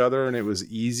talking to each other, and it was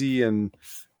easy. And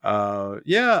more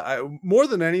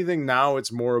than anything, now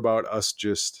it's more about us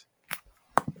just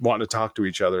wanting to talk to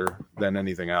each other than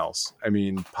anything else. I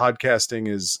mean, podcasting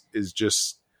is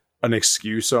just an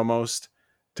excuse almost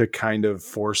to kind of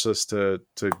force us to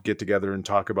get together and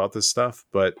talk about this stuff.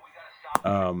 But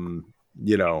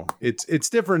it's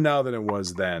different now than it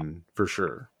was then, for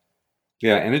sure.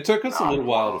 Yeah, and it took us a little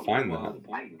while to find that.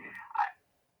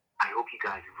 I hope you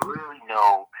guys really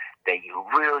know that you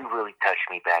really, really touched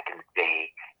me back in the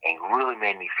day and really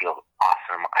made me feel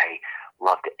awesome. I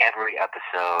loved every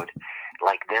episode.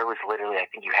 There was literally, I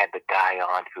think you had the guy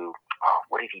on who,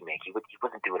 what did he make? He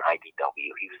wasn't doing IDW.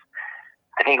 He was,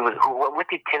 I think it was, what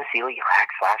did Tim Seeley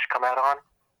Slash come out on?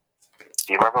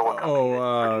 Do you remember what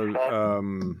company?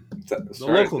 The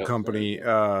local company.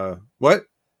 What?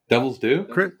 Devil's Due?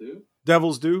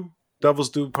 Devil's Due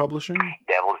Publishing?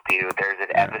 Devil's Due. There's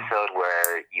an episode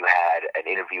where you had an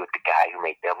interview with the guy who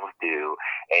made Devil's Due,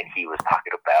 and he was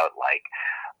talking about,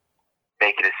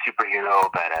 make it a superhero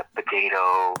about a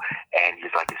potato, and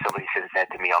he's like, if somebody sends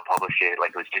that to me, I'll publish it.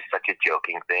 Like, it was just such a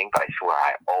joking thing, but I swear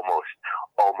I almost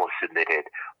submitted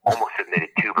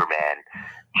Tuberman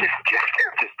just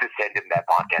to send him that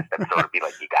podcast episode and be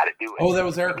like, you got to do it. Oh, that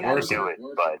was Eric Larson. Do it.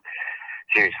 But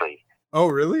seriously. Oh,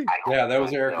 really? Yeah, that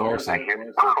was Eric Larson.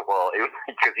 Well, it was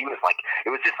because he was like, it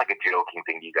was just like a joking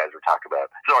thing you guys were talking about.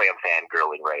 Sorry, I'm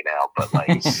fangirling right now, but like,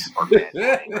 or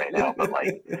fanboying right now, but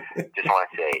like, just want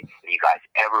to say, if you guys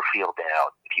ever feel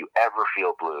down, if you ever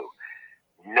feel blue,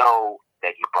 know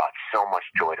that you brought so much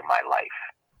joy to my life.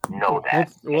 Know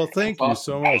that. Well, thank you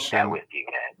so much. That with you,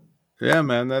 man. Yeah,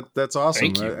 man, that's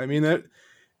awesome. I mean, that.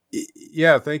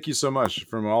 Yeah, thank you so much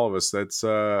from all of us. That's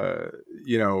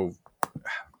you know.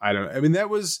 I mean,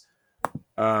 that was,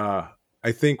 I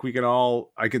think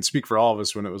I can speak for all of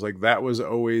us when it was like, that was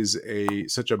always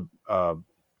such a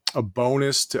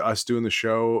bonus to us doing the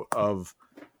show, of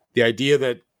the idea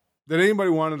that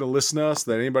anybody wanted to listen to us,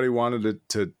 that anybody wanted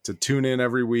to tune in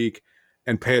every week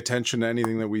and pay attention to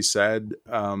anything that we said,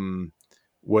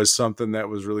 was something that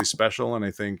was really special. And I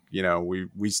think, you know,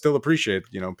 we still appreciate,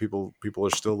 you know, people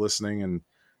are still listening,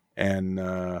 and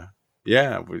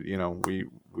yeah, we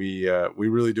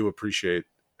really do appreciate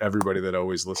everybody that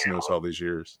always listened to us all these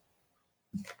years.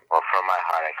 Well, from my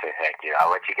heart, I say thank you.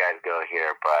 I'll let you guys go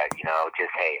here, but, you know,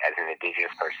 just, hey, as an Indigenous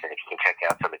person, if you can check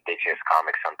out some Indigenous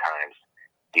comics sometimes,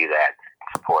 do that.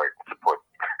 Support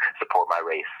my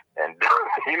race. And,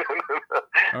 you know,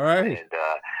 all right. And,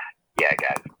 yeah,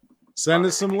 guys. Send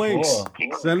us some links.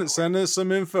 Cool. Send us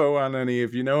some info on any.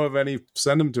 If you know of any,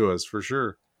 send them to us for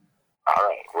sure. All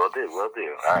right, we'll do.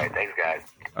 All right, thanks, guys.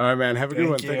 All right, man. Have a good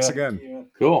one. Thanks again.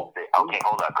 Cool. Okay,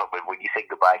 hold on. But when you say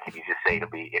goodbye, can you just say to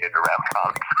be in and around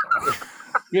comics?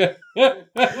 Yeah.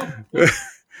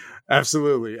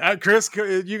 Absolutely. Chris,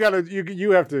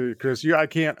 you have to, Chris. I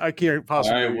can't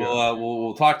possibly. All right,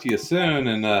 we'll talk to you soon,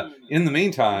 and in the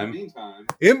meantime,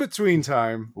 in between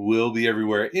time, we'll be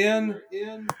everywhere in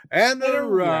and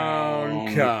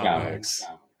around comics.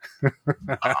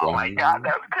 Oh my God,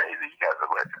 that was crazy. You guys are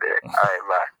listening. All right,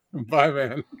 bye. Bye,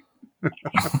 man.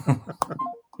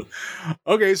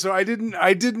 Okay, so I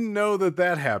didn't know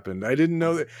that happened. I didn't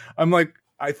know that. I'm like,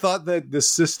 I thought that the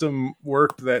system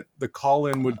worked, that the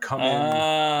call-in would come in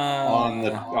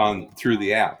through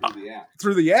the app.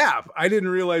 Through the app. I didn't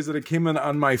realize that it came in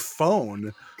on my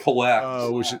phone.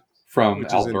 Which from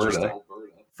Alberta.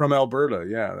 From Alberta,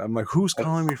 yeah. I'm like, who's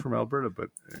calling me from Alberta? But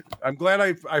I'm glad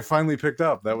I finally picked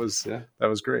up. That was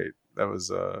great. That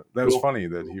was was funny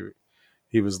that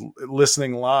he was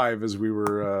listening live as we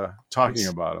were talking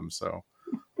about him. So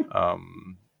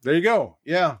there you go.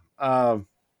 Yeah.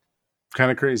 Kind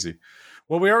of crazy.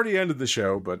 Well, we already ended the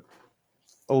show, but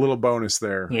a little bonus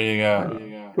there. There you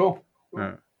go. Cool.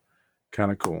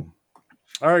 Kind of cool.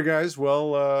 All right, guys.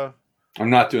 Well, I'm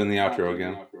not doing the outro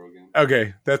again.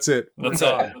 Okay, that's it. That's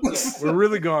it. We're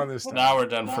really gone this time. Now we're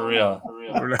done for real.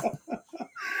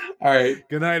 All right.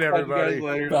 Good night, everybody.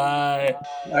 Bye.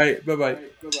 All right. Bye-bye.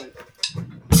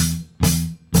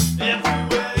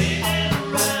 Everywhere